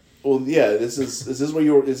cast. Well, yeah. This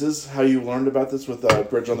is how you learned about this with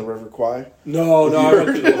Bridge on the River Kwai? No, I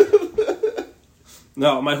went to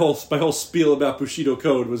No, my whole spiel about Bushido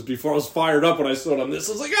code was before I was fired up when I saw it on this.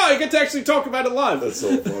 I was like, I get to actually talk about it live. That's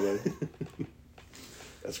so funny.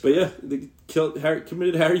 But yeah, they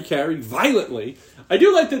committed Harry Carey violently. I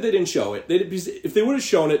do like that they didn't show it. Because if they would have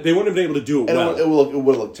shown it, they wouldn't have been able to do it And well. it would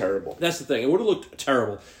have looked terrible. That's the thing. It would have looked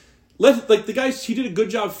terrible. Like the guys, he did a good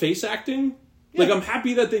job face acting. Like I'm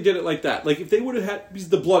happy that they did it like that. Like if they would have had, because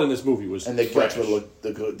the blood in this movie was And the trash. guts would look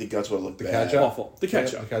the guts would look bad. ketchup? awful. The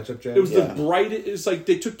ketchup. The ketchup jam. It was Yeah. the bright. It's like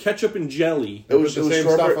they took ketchup and jelly. It was the same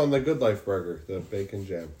shorter. stuff on the Good Life burger, the bacon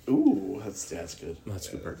jam. Ooh, that's good. That's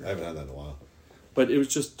a good burger. I haven't had that in a while. But it was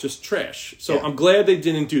just trash. So Yeah. I'm glad they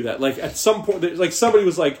didn't do that. Like at some point, like somebody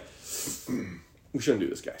was like, "We shouldn't do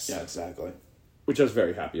this, guys." Yeah, exactly. Which I was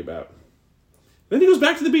very happy about. Then he goes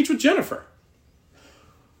back to the beach with Jennifer.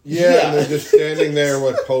 Yeah, and they're just standing there,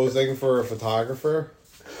 posing for a photographer.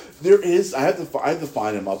 There is. I have to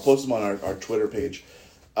find him. I'll post them on our Twitter page.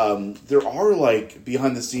 There are like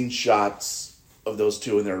behind the scenes shots of those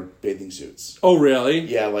two in their bathing suits. Oh, really?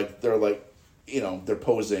 Yeah, like they're they're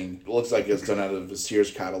posing. It looks like it's done out of a Sears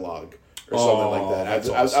catalog or Oh, something like that.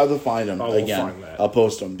 that's I have to find them Oh, we'll again. find that. I'll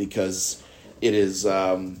post them because it is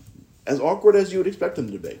as awkward as you would expect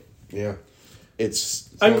them to be. Yeah. It's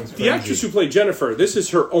Sounds The crazy. actress who played Jennifer, this is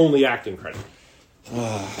her only acting credit.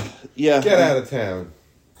 yeah. Get out of town.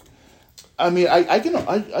 I mean, I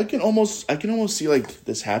can almost see like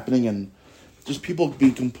this happening and just people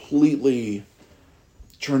being completely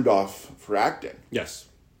turned off for acting. Yes.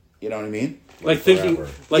 You know what I mean? Like thinking,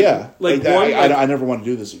 Forever. like, yeah. like that, one, I never want to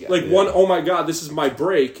do this again. like one, oh my God, this is my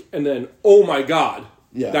break. And then, oh my God,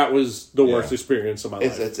 Yeah. that was the worst Yeah. experience of my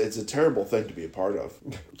life. it's a terrible thing to be a part of.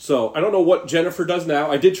 So I don't know what Jennifer does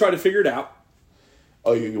now. I did try to figure it out.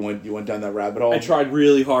 Oh, you went down that rabbit hole. I tried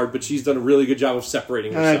really hard, but she's done a really good job of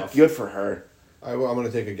separating herself. Good for her. I'm going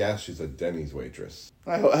to take a guess. She's a Denny's waitress.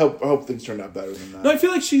 I hope things turned out better than that. No, I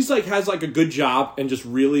feel like she's like has like a good job and just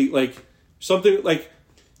really like something like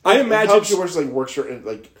I imagine hope she works for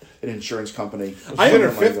like an insurance company. She's in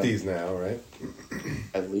her Something like 50s now, right? that.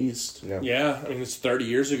 At least. Yeah, I mean it's 30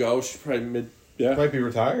 years ago. She's probably mid. Yeah, Might be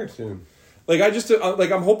retired soon. like I just like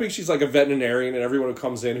I'm hoping she's like a veterinarian and everyone who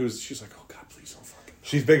comes in she's like, oh God, please don't fucking.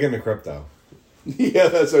 She's big into crypto. Yeah,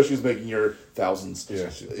 that's how she's making her thousands.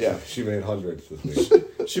 Yeah, she made hundreds this week.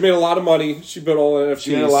 She made a lot of money. She built all NFTs.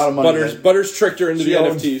 She made a lot of money. Butters tricked her into She the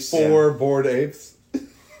owns NFTs. 4 Bored Apes.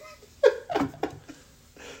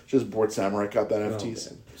 Just bored samurai got that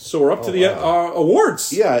NFTs. So we're up to the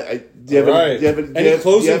awards. Yeah, do you have All right. Any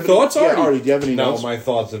closing thoughts, Yeah, Artie? Artie, do you have any No, notes? my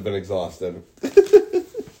thoughts have been exhausted.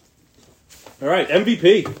 All right,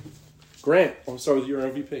 MVP. Grant, I'll start with your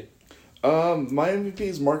MVP. My MVP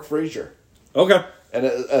is Mark Frazier, Okay. and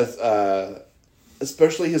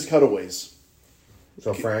especially his cutaways.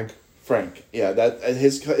 So, Frank. Frank, yeah, that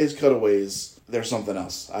his cutaways. They're something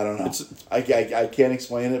else. I don't know. I can't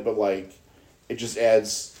explain it, but like, it just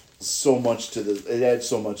adds so much to the. It adds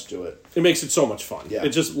so much to it. It makes it so much fun. Yeah.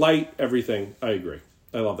 It's just light, everything. I agree.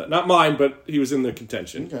 I love that. Not mine, but he was in the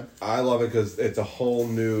contention. Okay. I love it because it's a whole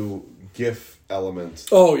new GIF element.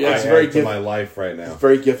 Oh, yeah. I It's add very to GIF- my life right now.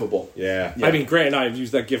 Very gifable. Yeah. I mean, Grant and I have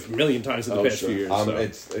used that gift a million times in the Oh, past sure. few years.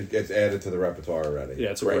 So. It's added to the repertoire already. Yeah,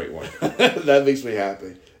 it's a Right. great one. That makes me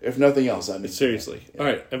happy. If nothing else, that makes Seriously. Me All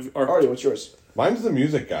right. Artie, what's yours? Mine's the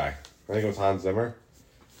music guy. I think it was Hans Zimmer.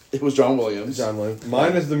 It was John Williams. John Williams.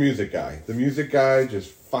 Mine is the music guy. The music guy just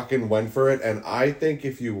fucking went for it, and I think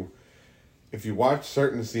if you watch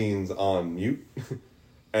certain scenes on mute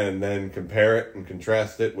and then compare it and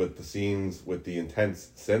contrast it with the scenes with the intense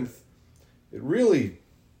synth, it really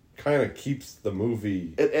kind of keeps the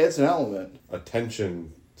movie It adds an element.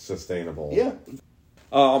 attention sustainable. Yeah.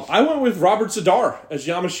 I went with Robert Zadar as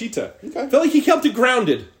Yamashita. Okay. I felt like he kept it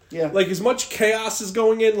grounded. Yeah. Like, as much chaos is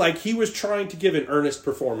going in, like, he was trying to give an earnest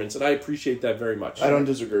performance, and I appreciate that very much. I don't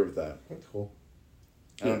disagree with that. That's cool.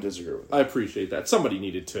 I don't disagree with that. I appreciate that. Somebody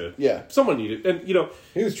needed to. Yeah. Someone needed. And, you know,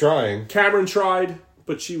 He was trying. Cameron tried,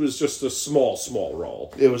 but she was just a small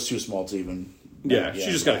role. It was too small to even. Yeah,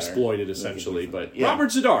 she just got matter. exploited, essentially. But Yeah. Robert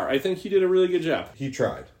Zadar, I think he did a really good job. He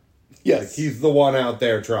tried. Yes. He's the one out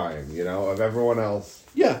there trying, you know, of everyone else.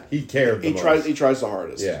 yeah. He cared the He most. tries. He tries the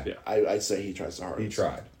hardest. Yeah. Yeah. I say he tries the hardest. He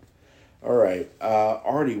tried. All right,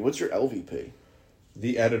 Artie, what's your LVP?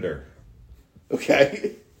 The editor.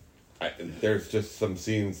 Okay. There's just some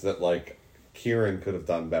scenes that, like, Kieran could have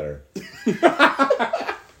done better.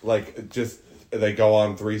 Like, just, they go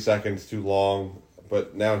on 3 seconds too long.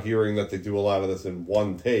 But now hearing that they do a lot of this in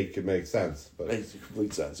one take, it makes sense. But Makes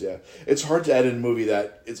complete sense. Yeah, it's hard to edit a movie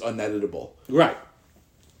that is uneditable. Right.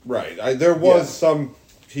 right, there was Yeah. some.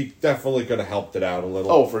 He definitely could have helped it out a little.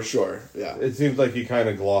 Oh, for sure. Yeah. It seems like he kind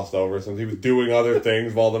of glossed over some. He was doing other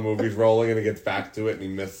things while the movie's rolling, and he gets back to it, and he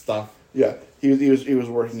missed stuff. Yeah. He was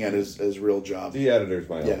working at his real job. The editor's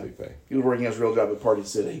my Yeah. LVP. He was working at his real job at Party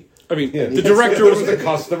City. I mean, Yeah. the director There was was a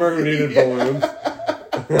customer who needed balloons.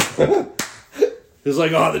 was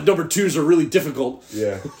like, oh, the number twos are really difficult.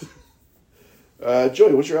 Yeah.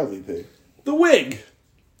 Joey, what's your LVP? The wig.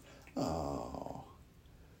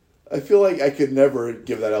 I feel like I could never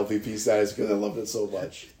give that LVP status because I loved it so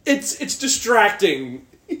much. It's distracting.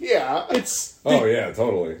 Yeah. It's Oh yeah,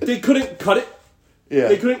 totally. they couldn't cut it. Yeah.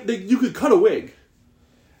 They couldn't. You could cut a wig.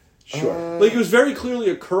 Sure. Like, it was very clearly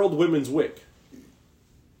a curled women's wig.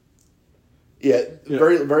 Yeah.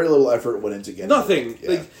 Very very little effort went into getting Nothing. it. Yeah.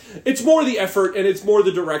 Like, it's more the effort, and it's more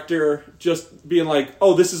the director just being like,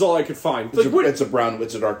 "Oh, this is all I could find." Like, what- It's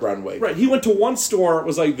a dark brown wig. right? He went to one store,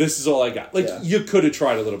 was like, "This is all I got." Like, Yeah. you could have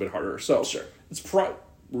tried a little bit harder. So Sure. it's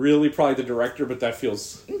probably the director, but that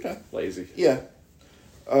feels Okay. lazy. Yeah.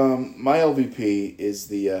 My LVP is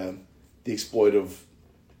the exploitive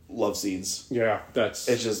love scenes. Yeah, that's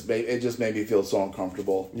It just made me feel so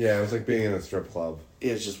uncomfortable. Yeah, it was like being in a strip club.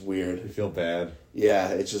 It's just You weird. feel bad. Yeah,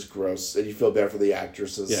 it's just gross, and you feel bad for the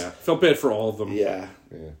actresses. yeah. Felt bad for all of them. Yeah.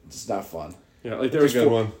 Yeah. It's not fun. Yeah, like there That's was a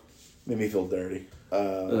good one. Made me feel dirty.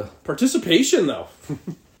 Participation though.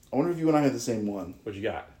 I wonder if you and I had the same one. What you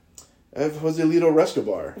got? Joselito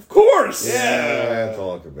Rescobar. Of course! Yeah, that's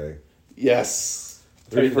all it could be. Yes.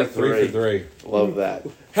 3 for 3. 3 for 3. Love that.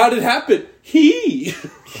 How did it happen? He!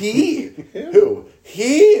 Who?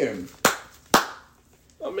 Him.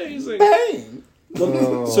 Amazing. Bang.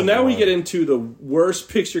 So now we get into the worst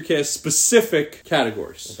picture cast specific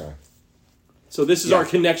categories. Okay. So this is our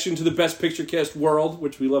connection to the best picture cast world,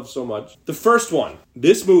 which we love so much. The first one,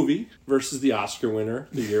 this movie versus the Oscar winner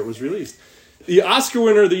the year it was released. The Oscar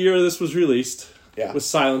winner the year this was released was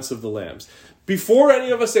Silence of the Lambs. Before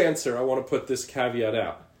any of us answer, I want to put this caveat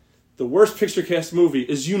out. The worst picture cast movie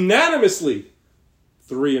is unanimously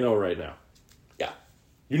 3-0 right now. Yeah.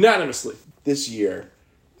 Unanimously. This year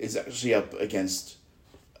is actually up against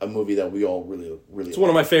a movie that we all really, really It's one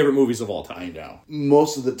of my favorite movies of all I time. know.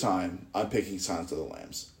 Most of the time, I'm picking Silence of the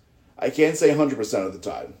Lambs. I can't say 100% of the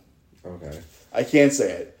time. Okay. I can't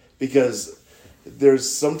say it because there's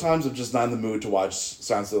sometimes I'm just not in the mood to watch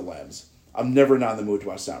Silence of the Lambs. I'm never not in the mood to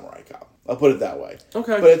watch Samurai Cop. I'll put it that way.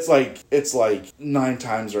 Okay. But it's like 9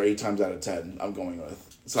 times or 8 times out of 10 I'm going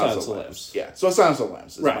with Silence of the Lambs. Yeah. So Silence of the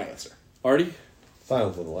Lambs is my answer. Artie?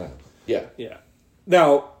 Silence of the Lambs. Yeah. Yeah.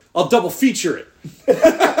 Now, I'll double feature it.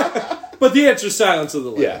 But the answer is Silence of the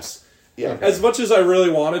Lambs. Yes. Yeah. As much as I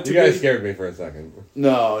really wanted to You guys be. scared me for a second.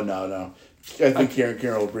 No. I think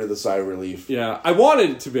Karen will breathe a sigh of relief. Yeah, I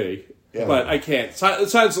wanted it to be, Yeah. but I can't.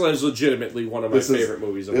 Silence of the Lambs is legitimately one of my favorite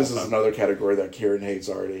movies of all This time. is another category that Kieran hates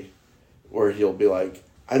already, where he'll be like,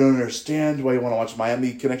 I don't understand why you want to watch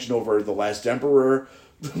Miami Connection over The Last Emperor.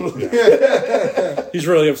 He's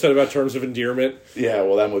really upset about Terms of Endearment. Yeah,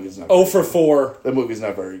 well, that movie's not. 0 for 4. That movie's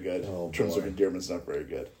not very good. Oh, Terms of boy. Endearment's not very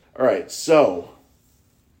good. All right, so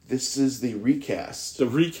this is the recast. The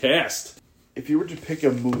recast. If you were to pick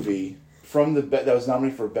a movie from that was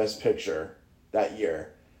nominated for Best Picture that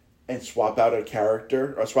year, and swap out a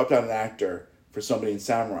character or swap out an actor for somebody in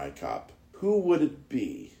Samurai Cop, who would it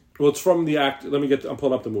be? Well, it's from the act. I'm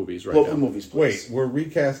pulling up the movies right Pull now. up the movies, please. Wait, we're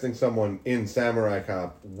recasting someone in Samurai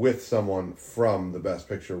Cop with someone from the Best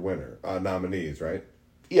Picture winner nominees, right?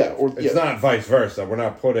 Yeah, or It's not vice versa. We're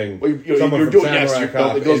not putting Well, someone you're from doing Samurai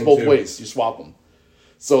Cop it goes both into- ways. You swap them.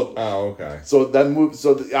 So, Oh, okay. so that move.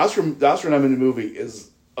 So the Oscar nominated movie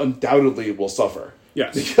is undoubtedly will suffer.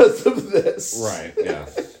 Yes. Because of this. Right,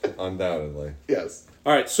 yes. Undoubtedly. Yes.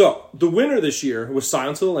 All right, so the winner this year was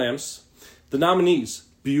Silence of the Lambs. The nominees,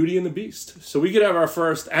 Beauty and the Beast. So we could have our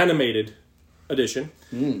first animated edition.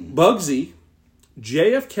 Bugsy,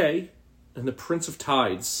 JFK, and The Prince of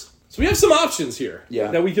Tides. So we have some options here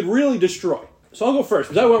that we could really destroy. So I'll go first,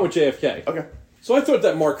 because I went with JFK. Okay. So I thought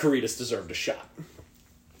that Mark Caritas deserved a shot.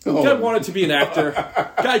 Oh. Guy wanted to be an actor.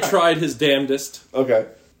 Guy tried his damnedest. Okay.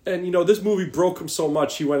 And, this movie broke him so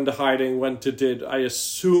much, he went into hiding, I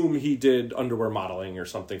assume he did underwear modeling or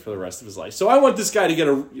something for the rest of his life. So I want this guy to get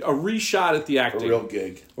a reshot at the acting. A real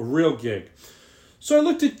gig. A real gig. So I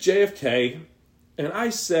looked at JFK, and I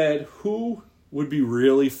said, who would be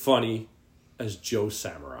really funny as Joe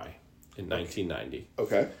Samurai in 1990?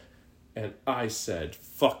 Okay. And I said,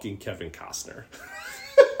 fucking Kevin Costner.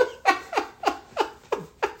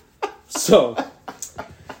 So,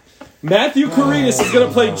 Matthew Caritas is going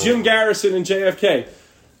to play Jim Garrison in JFK.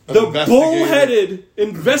 The bullheaded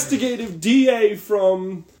investigative DA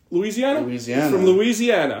from Louisiana? From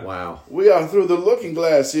Louisiana. Wow. We are through the looking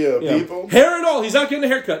glass here, Yeah. people. Hair and all. He's not getting a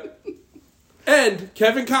haircut. And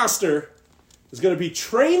Kevin Costner is going to be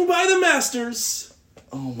trained by the masters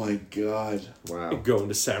Oh my god. Wow. and going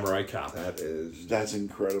to Samurai Cop. That's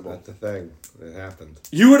incredible. That's the thing. It happened.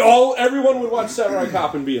 Everyone would watch Samurai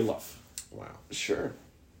Cop and be in love. Wow. Sure.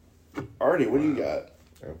 Artie, what do you got?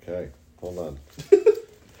 Okay. Hold on.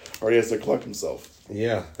 Artie has to collect himself.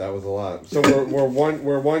 Yeah, that was a lot. So we're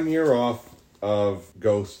 1 year off of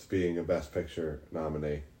Ghost being a Best Picture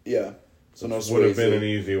nominee. Yeah. So no Swayze. Would have been an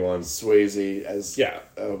easy one. Swayze as Yeah.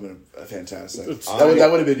 that would have been fantastic. I- That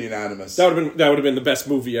would have been unanimous. That would have been the best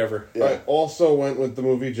movie ever. Yeah. I also went with the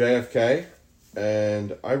movie JFK,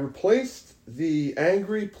 and I replaced the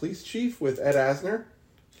angry police chief with Ed Asner.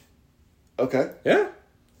 Okay. Yeah.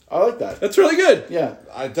 I like that. That's really good. Yeah.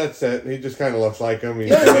 That's it. He just kind of looks like him. He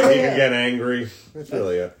Yeah. can get angry. That's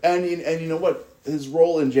really it. And you know what? His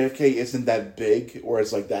role in JFK isn't that big, or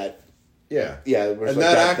it's like that. Yeah. Yeah. where it's And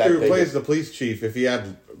like that actor who big. plays the police chief, if he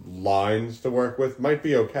had lines to work with, might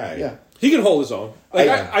be okay. Yeah. He can hold his own. Like,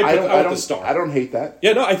 I put the star. I don't hate that.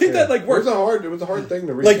 Yeah, no, I think that It works. was a hard thing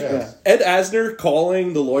to Like recast. Ed Asner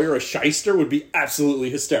calling the lawyer a shyster would be absolutely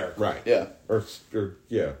hysterical. Right. Yeah. Or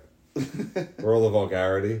yeah. Or all the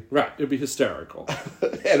vulgarity. Right, it'd be hysterical.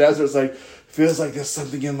 And Ezra's like, feels like there's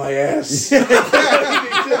something in my ass.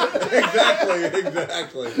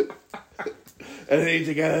 Exactly. and I need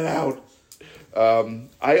to get it out.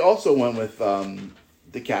 I also went with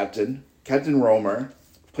the captain, Captain Romer,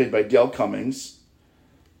 played by Dale Cummings,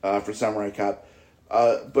 for Samurai Cop.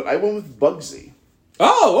 But I went with Bugsy.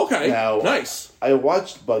 Oh, okay. Now, Nice. I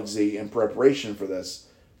watched Bugsy in preparation for this.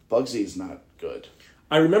 Bugsy is not good.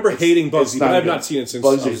 I remember hating Bugsy, but I've good. not seen it since.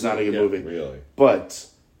 Bugsy is not a good movie. Really? But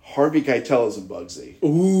Harvey Keitel is in Bugsy.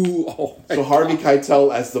 Ooh. Oh, So Harvey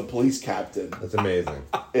Keitel as the police captain That's amazing.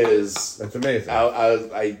 is... That's amazing.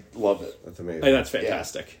 I love it. That's amazing. hey, that's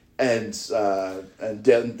fantastic. And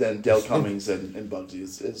then Dale Cummings in Bugsy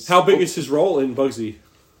is... How big is his role in Bugsy?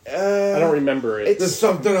 I don't remember it. There's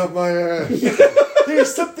something up my ass.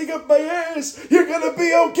 There's something up my ass. You're gonna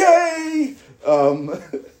be okay.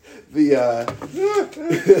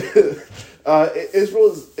 His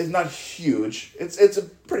role is not huge. It's a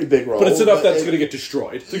pretty big role, But it's enough that it's going to get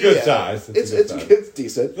destroyed. It's a good size. It's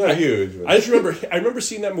decent. It's not huge. But I just remember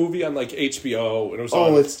seeing that movie on like HBO, and it was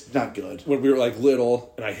on It's not good. when we were like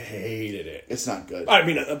little, and I hated it. It's not good. I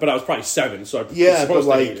mean, but I was probably 7, so I was Yeah, but supposed to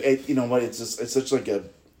like hate it. you know what? It's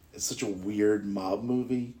such a weird mob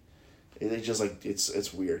movie. It's just like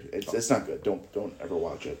it's weird. It's not good. Don't ever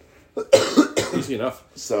watch it. Easy enough.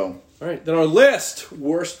 So All right, then our list,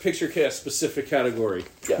 worst picture cast specific category,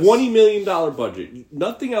 Yes. $20 million budget.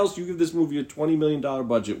 Nothing else. You give this movie a $20 million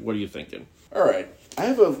budget. What are you thinking? all right, I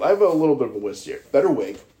have a little bit of a list here. Better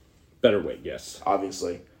wig, Better wait, yes.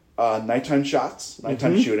 obviously. Nighttime shots,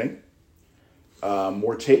 nighttime shooting.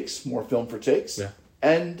 More takes, more film for takes, Yeah.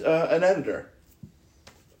 and an editor.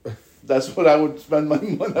 That's what I would spend my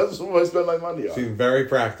money. That's what I spend my money on. seems very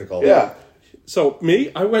practical. Yeah, So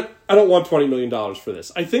me, I don't want $20 million for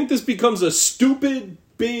this. I think this becomes a stupid,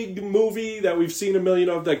 big movie that we've seen a million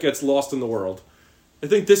of that gets lost in the world. I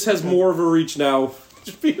think this has more of a reach now.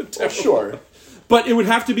 Just being a terrible. sure. But it would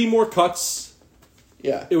have to be more cuts.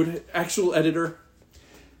 Yeah. It would actual editor.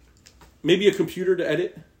 Maybe a computer to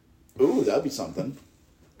edit. Ooh, that'd be something.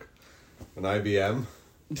 An IBM.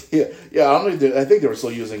 Yeah, yeah. I think they were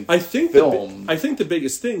still using I think film. I think the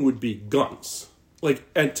biggest thing would be guns. Like,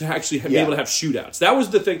 and to actually be Yeah. able to have shootouts. That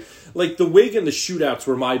was the thing. Like, the wig and the shootouts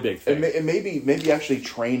were my big thing. And maybe actually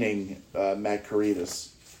training Matt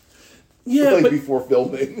Caritas. Yeah, like but before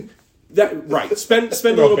filming. that right. Spend a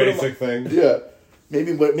No little bit of basic thing. Yeah,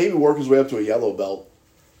 maybe work his way up to a yellow belt.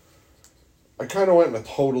 I kind of went in a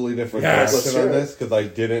totally different Yes. Let's direction on hear it. this because I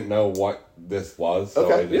didn't know what this was. So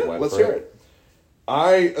I Okay, just yeah, went let's for hear it.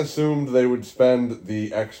 I assumed they would spend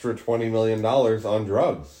the extra $20 million on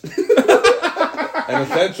drugs. And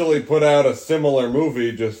essentially put out a similar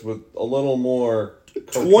movie just with a little more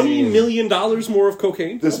cocaine. $20 million more of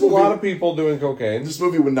cocaine. This There's a lot movie, of people doing cocaine. this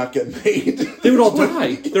movie would not get made. They would all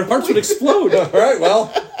die. Their hearts would explode. All right,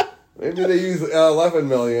 well, maybe they use 11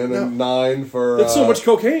 million and 9 for That's so much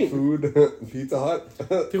cocaine. food. Pizza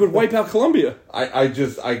Hut. They would wipe out Colombia. I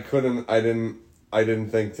didn't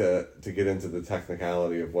think to get into the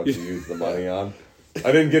technicality of what to use the money on.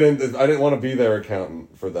 I didn't want to be their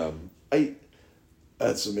accountant for them.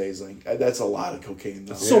 That's amazing. That's a lot of cocaine,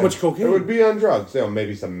 though. So much cocaine. It would be on drugs.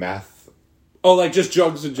 Maybe some meth. Oh, like just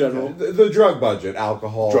drugs in general. The drug budget,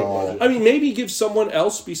 alcohol. Drug budget. I mean, maybe give someone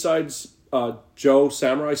else besides Joe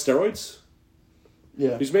Samurai steroids.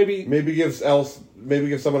 Yeah. Because maybe Maybe give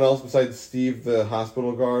someone else besides Steve, the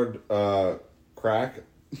hospital guard, crack.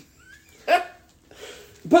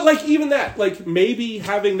 But like even that, like maybe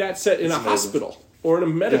having that set in a amazing. hospital or in a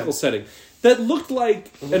medical Yeah. setting that looked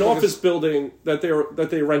like an like office building that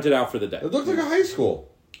they rented out for the day. It looked like a high school.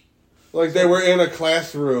 Like they were in a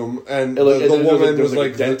classroom and And, like, the and woman there was was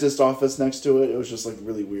like a dentist office next to it. It was just like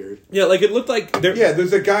really weird. Yeah, like it looked like they're Yeah,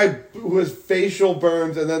 there's a guy who has facial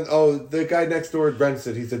burns, and then the guy next door rents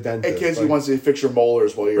it. He's a dentist. In case he Like, wants to fix your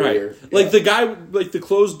molars while you're right. here. Like Yeah. the guy, like the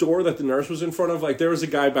closed door that the nurse was in front of. Like there was a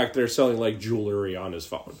guy back there selling like jewelry on his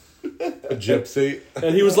phone, a gypsy.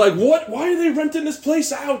 and he was like, "What? Why are they renting this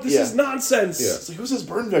place out? This Yeah. is nonsense." Yeah. It's like, who's this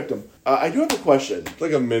burn victim? I do have a question. It's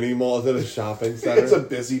like a mini mall. Is it a shopping center? It's a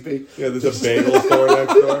busy bee. yeah, there's a bagel store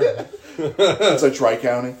next door. It's like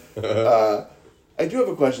Tri-County. I do have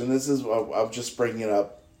a question. This is, I'm just bringing it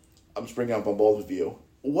up. I'm just bringing it up on both of you.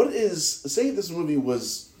 What is, say this movie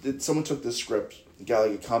was, someone took this script, got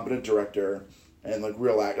like a competent director, and like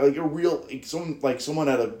real act, like a real, someone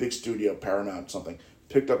at a big studio, Paramount, something,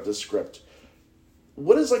 picked up this script.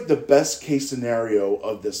 What is like the best case scenario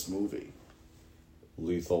of this movie?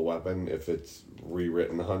 Lethal Weapon, if it's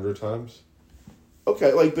rewritten 100 times.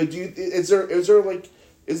 Okay, like, but is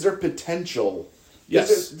there potential?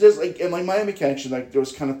 Yes. There's like, in like Miami Connection, like there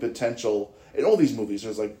was kind of potential in all these movies.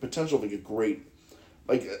 There's like potential to get great.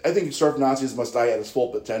 Like I think Surf Nazis Must Die at its full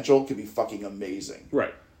potential could be fucking amazing.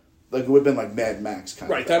 Right. Like it would have been like Mad Max kind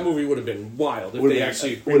Right, of that thing. movie would have been wild if Would've they been- actually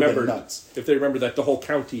would've been remembered. nuts. If they remembered that the whole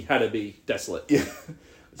county had to be desolate. Yeah.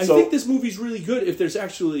 I So- think this movie's really good if there's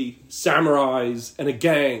actually samurais and a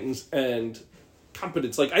gangs and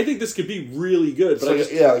competence. Like, I think this could be really good, but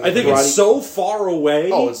So, yeah, like I think karate- it's so far away.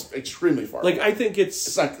 Oh, it's extremely far. like away. I think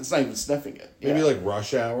It's not even sniffing it. Maybe Yeah. like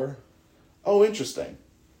Rush Hour. Oh, interesting.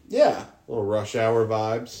 Yeah, Little Rush Hour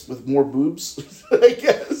vibes. with more boobs, I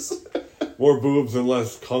guess. More boobs and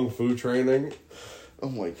less kung fu training. Oh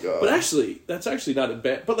my god. But actually, that's actually not a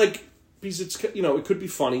bad. But like, because it's it could be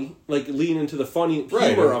funny. Like lean into the funny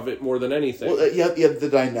Right. humor of it more than anything. Well, you have the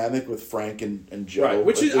dynamic with Frank and Joe, Right,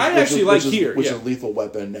 which is- I actually like here, which yeah. is Lethal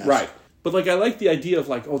Weapon, Right. But like I like the idea of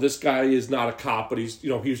like, oh, this guy is not a cop, but he's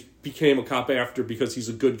became a cop after because he's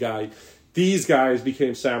a good guy. These guys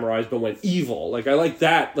became samurais but went evil. Like I like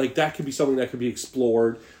that. Like that could be something that could be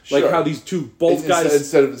explored. Like Sure. how these both guys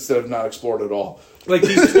instead of not explored at all. like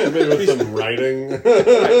these Maybe with some writing.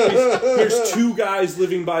 here's two guys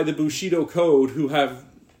living by the Bushido code who have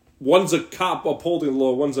one's a cop upholding the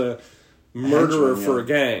law, one's a murderer Henchman, for yeah.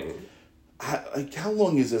 a gang. How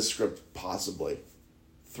long is this script? Possibly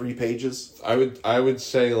 3 pages. I would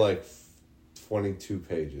say like 22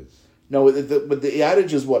 pages. No, but the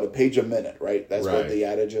adage is what, a page a minute, right? That's what Right. the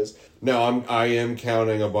adage is. No, I am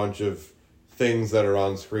counting a bunch of things that are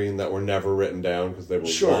on screen that were never written down because they were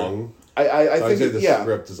Sure. long. I So I'd think say the yeah.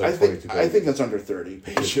 script is like I think 22 I think pages. that's under 30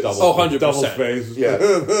 pages. Double, Oh, 100%. double space. Yeah.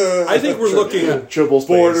 I think we're looking Triple space.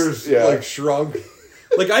 Borders Yeah. like shrunk.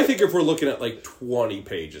 like I think if we're looking at like 20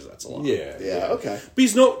 pages, that's a lot. Yeah. yeah. Okay.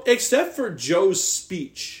 Because except for Joe's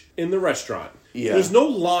speech in the restaurant, Yeah. there's no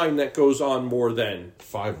line that goes on more than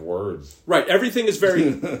 5 words. right. Everything is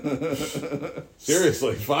very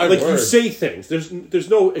Seriously, 5 like words. you say things. There's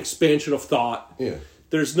no expansion of thought. Yeah.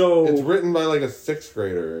 There's no It's written by like a 6th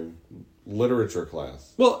grader in literature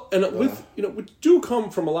class. well, and with we do come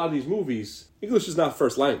from a lot of these movies. English is not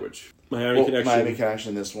first language. Miami Connection. Miami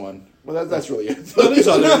Connection. This one. Well, that's really it. No, these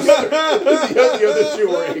others. the other two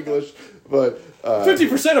were English, but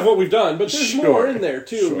 50% of what we've done, but there's Sure. more in there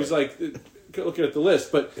too. Sure. He's like looking at the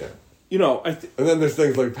list, but Yeah. And then there's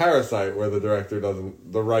things like Parasite where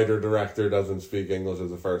the writer-director doesn't speak English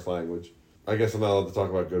as a first language. I guess I'm not allowed to talk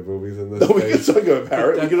about good movies in this we can space. talk about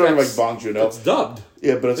Parrot. We can talk about That's- Bong Joon-ho. it's dubbed.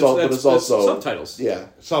 Yeah, but it's That's also subtitles. Yeah.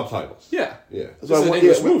 Subtitles. Yeah. Yeah. So This is an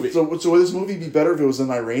English movie. So would this movie be better if it was an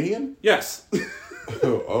Iranian? Yes.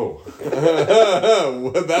 Oh.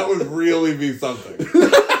 That would really be something.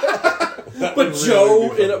 But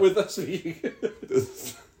Joe in it with us.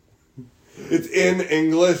 It's in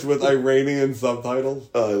English with Iranian subtitles.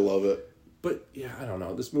 Oh, I love it. But yeah, I don't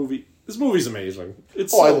know. This movie's amazing.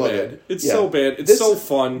 It's Oh, I so love bad. it. It's Yeah. so bad. It's This- so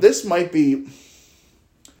fun. This might be.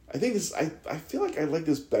 I think this. I feel like I like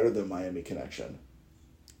this better than Miami Connection.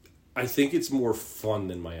 I think it's more fun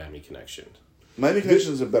than Miami Connection. Miami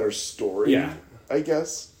Connection is a better story. Yeah. I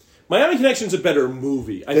guess. Miami Connection's a better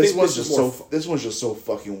movie. I This think one's this just is more so. This one's just so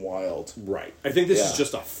fucking wild. right. I think this is Yeah.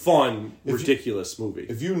 just a fun, ridiculous movie.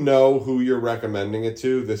 If you know who you're recommending it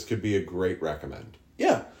to, this could be a great recommend.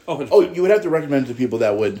 Yeah. Oh, 100%. Oh, you would have to recommend it to people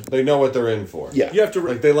that would. They know what they're in for. Yeah. You have to.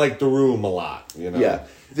 Like they like The Room a lot, you know? Yeah.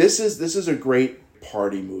 This is a great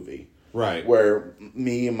party movie. Right. Where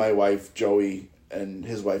me and my wife Joey and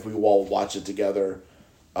his wife, we all watch it together.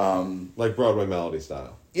 Like Broadway Melody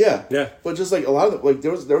style. Yeah, Yeah. But just like a lot of the, like there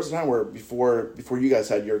was a time where before you guys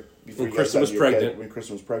had your When you guys Kristen had was your pregnant. kid, when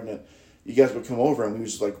Kristen was pregnant, you guys would come over and we would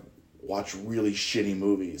just like watch really shitty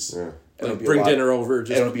movies. Yeah. And Like, it'd be bring a lot- dinner over. and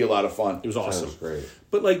Just it would be a lot of fun. it was awesome. Sounds great.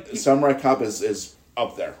 But like Samurai Cop is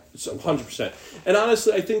up there. 100%. And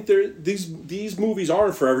honestly, I think these movies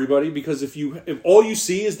aren't for everybody because if all you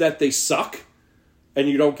see is that they suck, and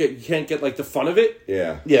you can't get like the fun of it,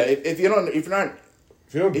 Yeah. Yeah, if you're not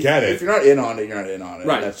If you don't get if it, you're not in on it, you're not in on it.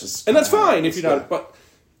 right? And That's fine if you're not. Yeah. But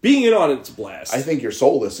being in on it's a blast. I think you're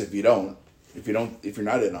soulless if you don't. If you're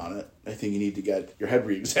not in on it, I think you need to get your head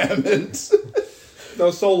re-examined.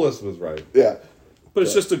 no, Soulless was right. Yeah, but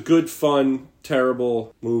it's just a good, fun,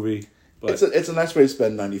 terrible movie. But it's a nice way to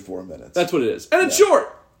spend 94 minutes. that's what it is, and it's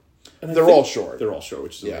short. And I They're think all short. They're all short,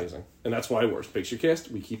 which is Yeah. amazing, and that's why Worst Picture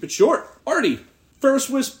Cast we keep it short. Artie, first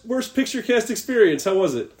worst Picture Cast experience. How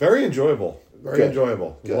was it? Very enjoyable. Very Good.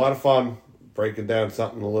 enjoyable. It was Good. a lot of fun breaking down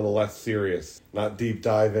something a little less serious. Not deep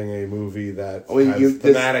diving a movie that Oh, has this-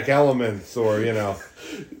 thematic elements or, Oh, you didn't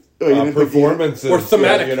think performances. Or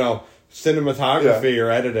thematic. Cinematography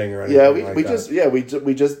or editing or anything Yeah, like that.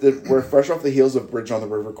 we just did, we're fresh off the heels of Bridge on the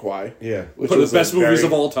River Kwai. Yeah. which One of was the best a movies very-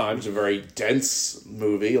 of all time. It's a very dense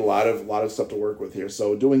movie. A lot of stuff to work with here.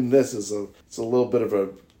 So doing this is it's a little bit of a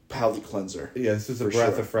palate cleanser. Yeah, this is a For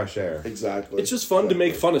breath sure. of fresh air. Exactly. It's just fun to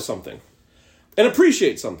make fun of something and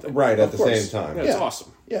appreciate something. Right, at Of the course. same time. Yeah, it's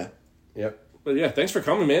awesome. Yeah. Yep. But yeah, thanks for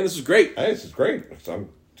coming, man. This is great. Hey, this is great.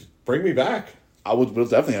 Just bring me back. We'll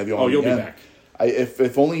definitely have you on. Oh, you'll be again. back.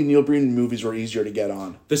 If only Neil Breen movies were easier to get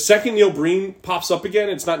on. The second Neil Breen pops up again,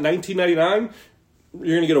 it's not 1999.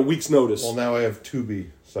 You're gonna get a week's notice. Well, now I have Tubi,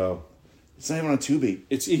 so It's not even on Tubi.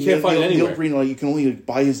 You can't find it anywhere. Neil Breen, you can only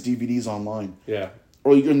buy his DVDs online. Yeah.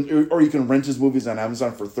 Or you can rent his movies on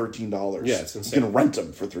Amazon for $13. Yeah, it's insane. You can rent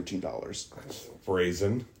them for $13.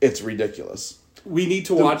 brazen. It's ridiculous. We need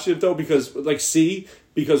to watch it though because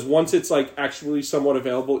once it's like actually somewhat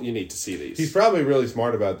available, you need to see these. He's probably really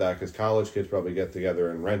smart about that because college kids probably get together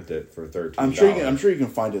and rent it for $13. I'm sure you can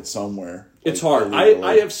find it somewhere. It's like, hard. illegally.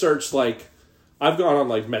 I have searched I've gone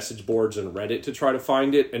on message boards and Reddit to try to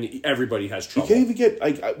find it, and everybody has You trouble. can't even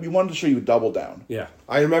get. We wanted to show you Double Down. Yeah.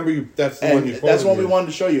 I remember you. That's the And one you. that's what we quoted. wanted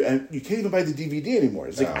to show you, and you can't even buy the DVD anymore.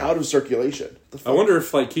 It's No. out of circulation. The I fuck? wonder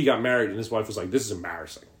if he got married and his wife was like, "This is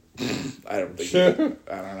embarrassing." I don't think.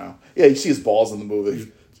 I don't know. Yeah, you see his balls in the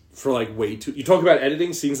movie. For way too. You talk about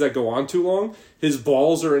editing scenes that go on too long. His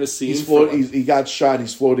balls are in a scene. He's floating. He got shot.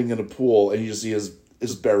 He's floating in a pool, and you just see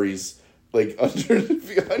his berries under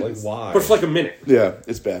behind. Like why? for a minute. Yeah,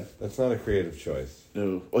 it's bad. That's not a creative choice.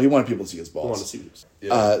 No. Well, he wanted people to see his I want to balls. see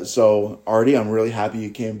this. So Artie, I'm really happy you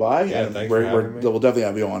came by. Yeah, and thanks for having me. we'll definitely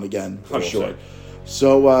have you on again for 100%. sure.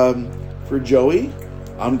 So for Joey,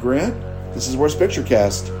 I'm Grant. This is Worst Picture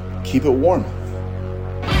Cast. Keep it warm.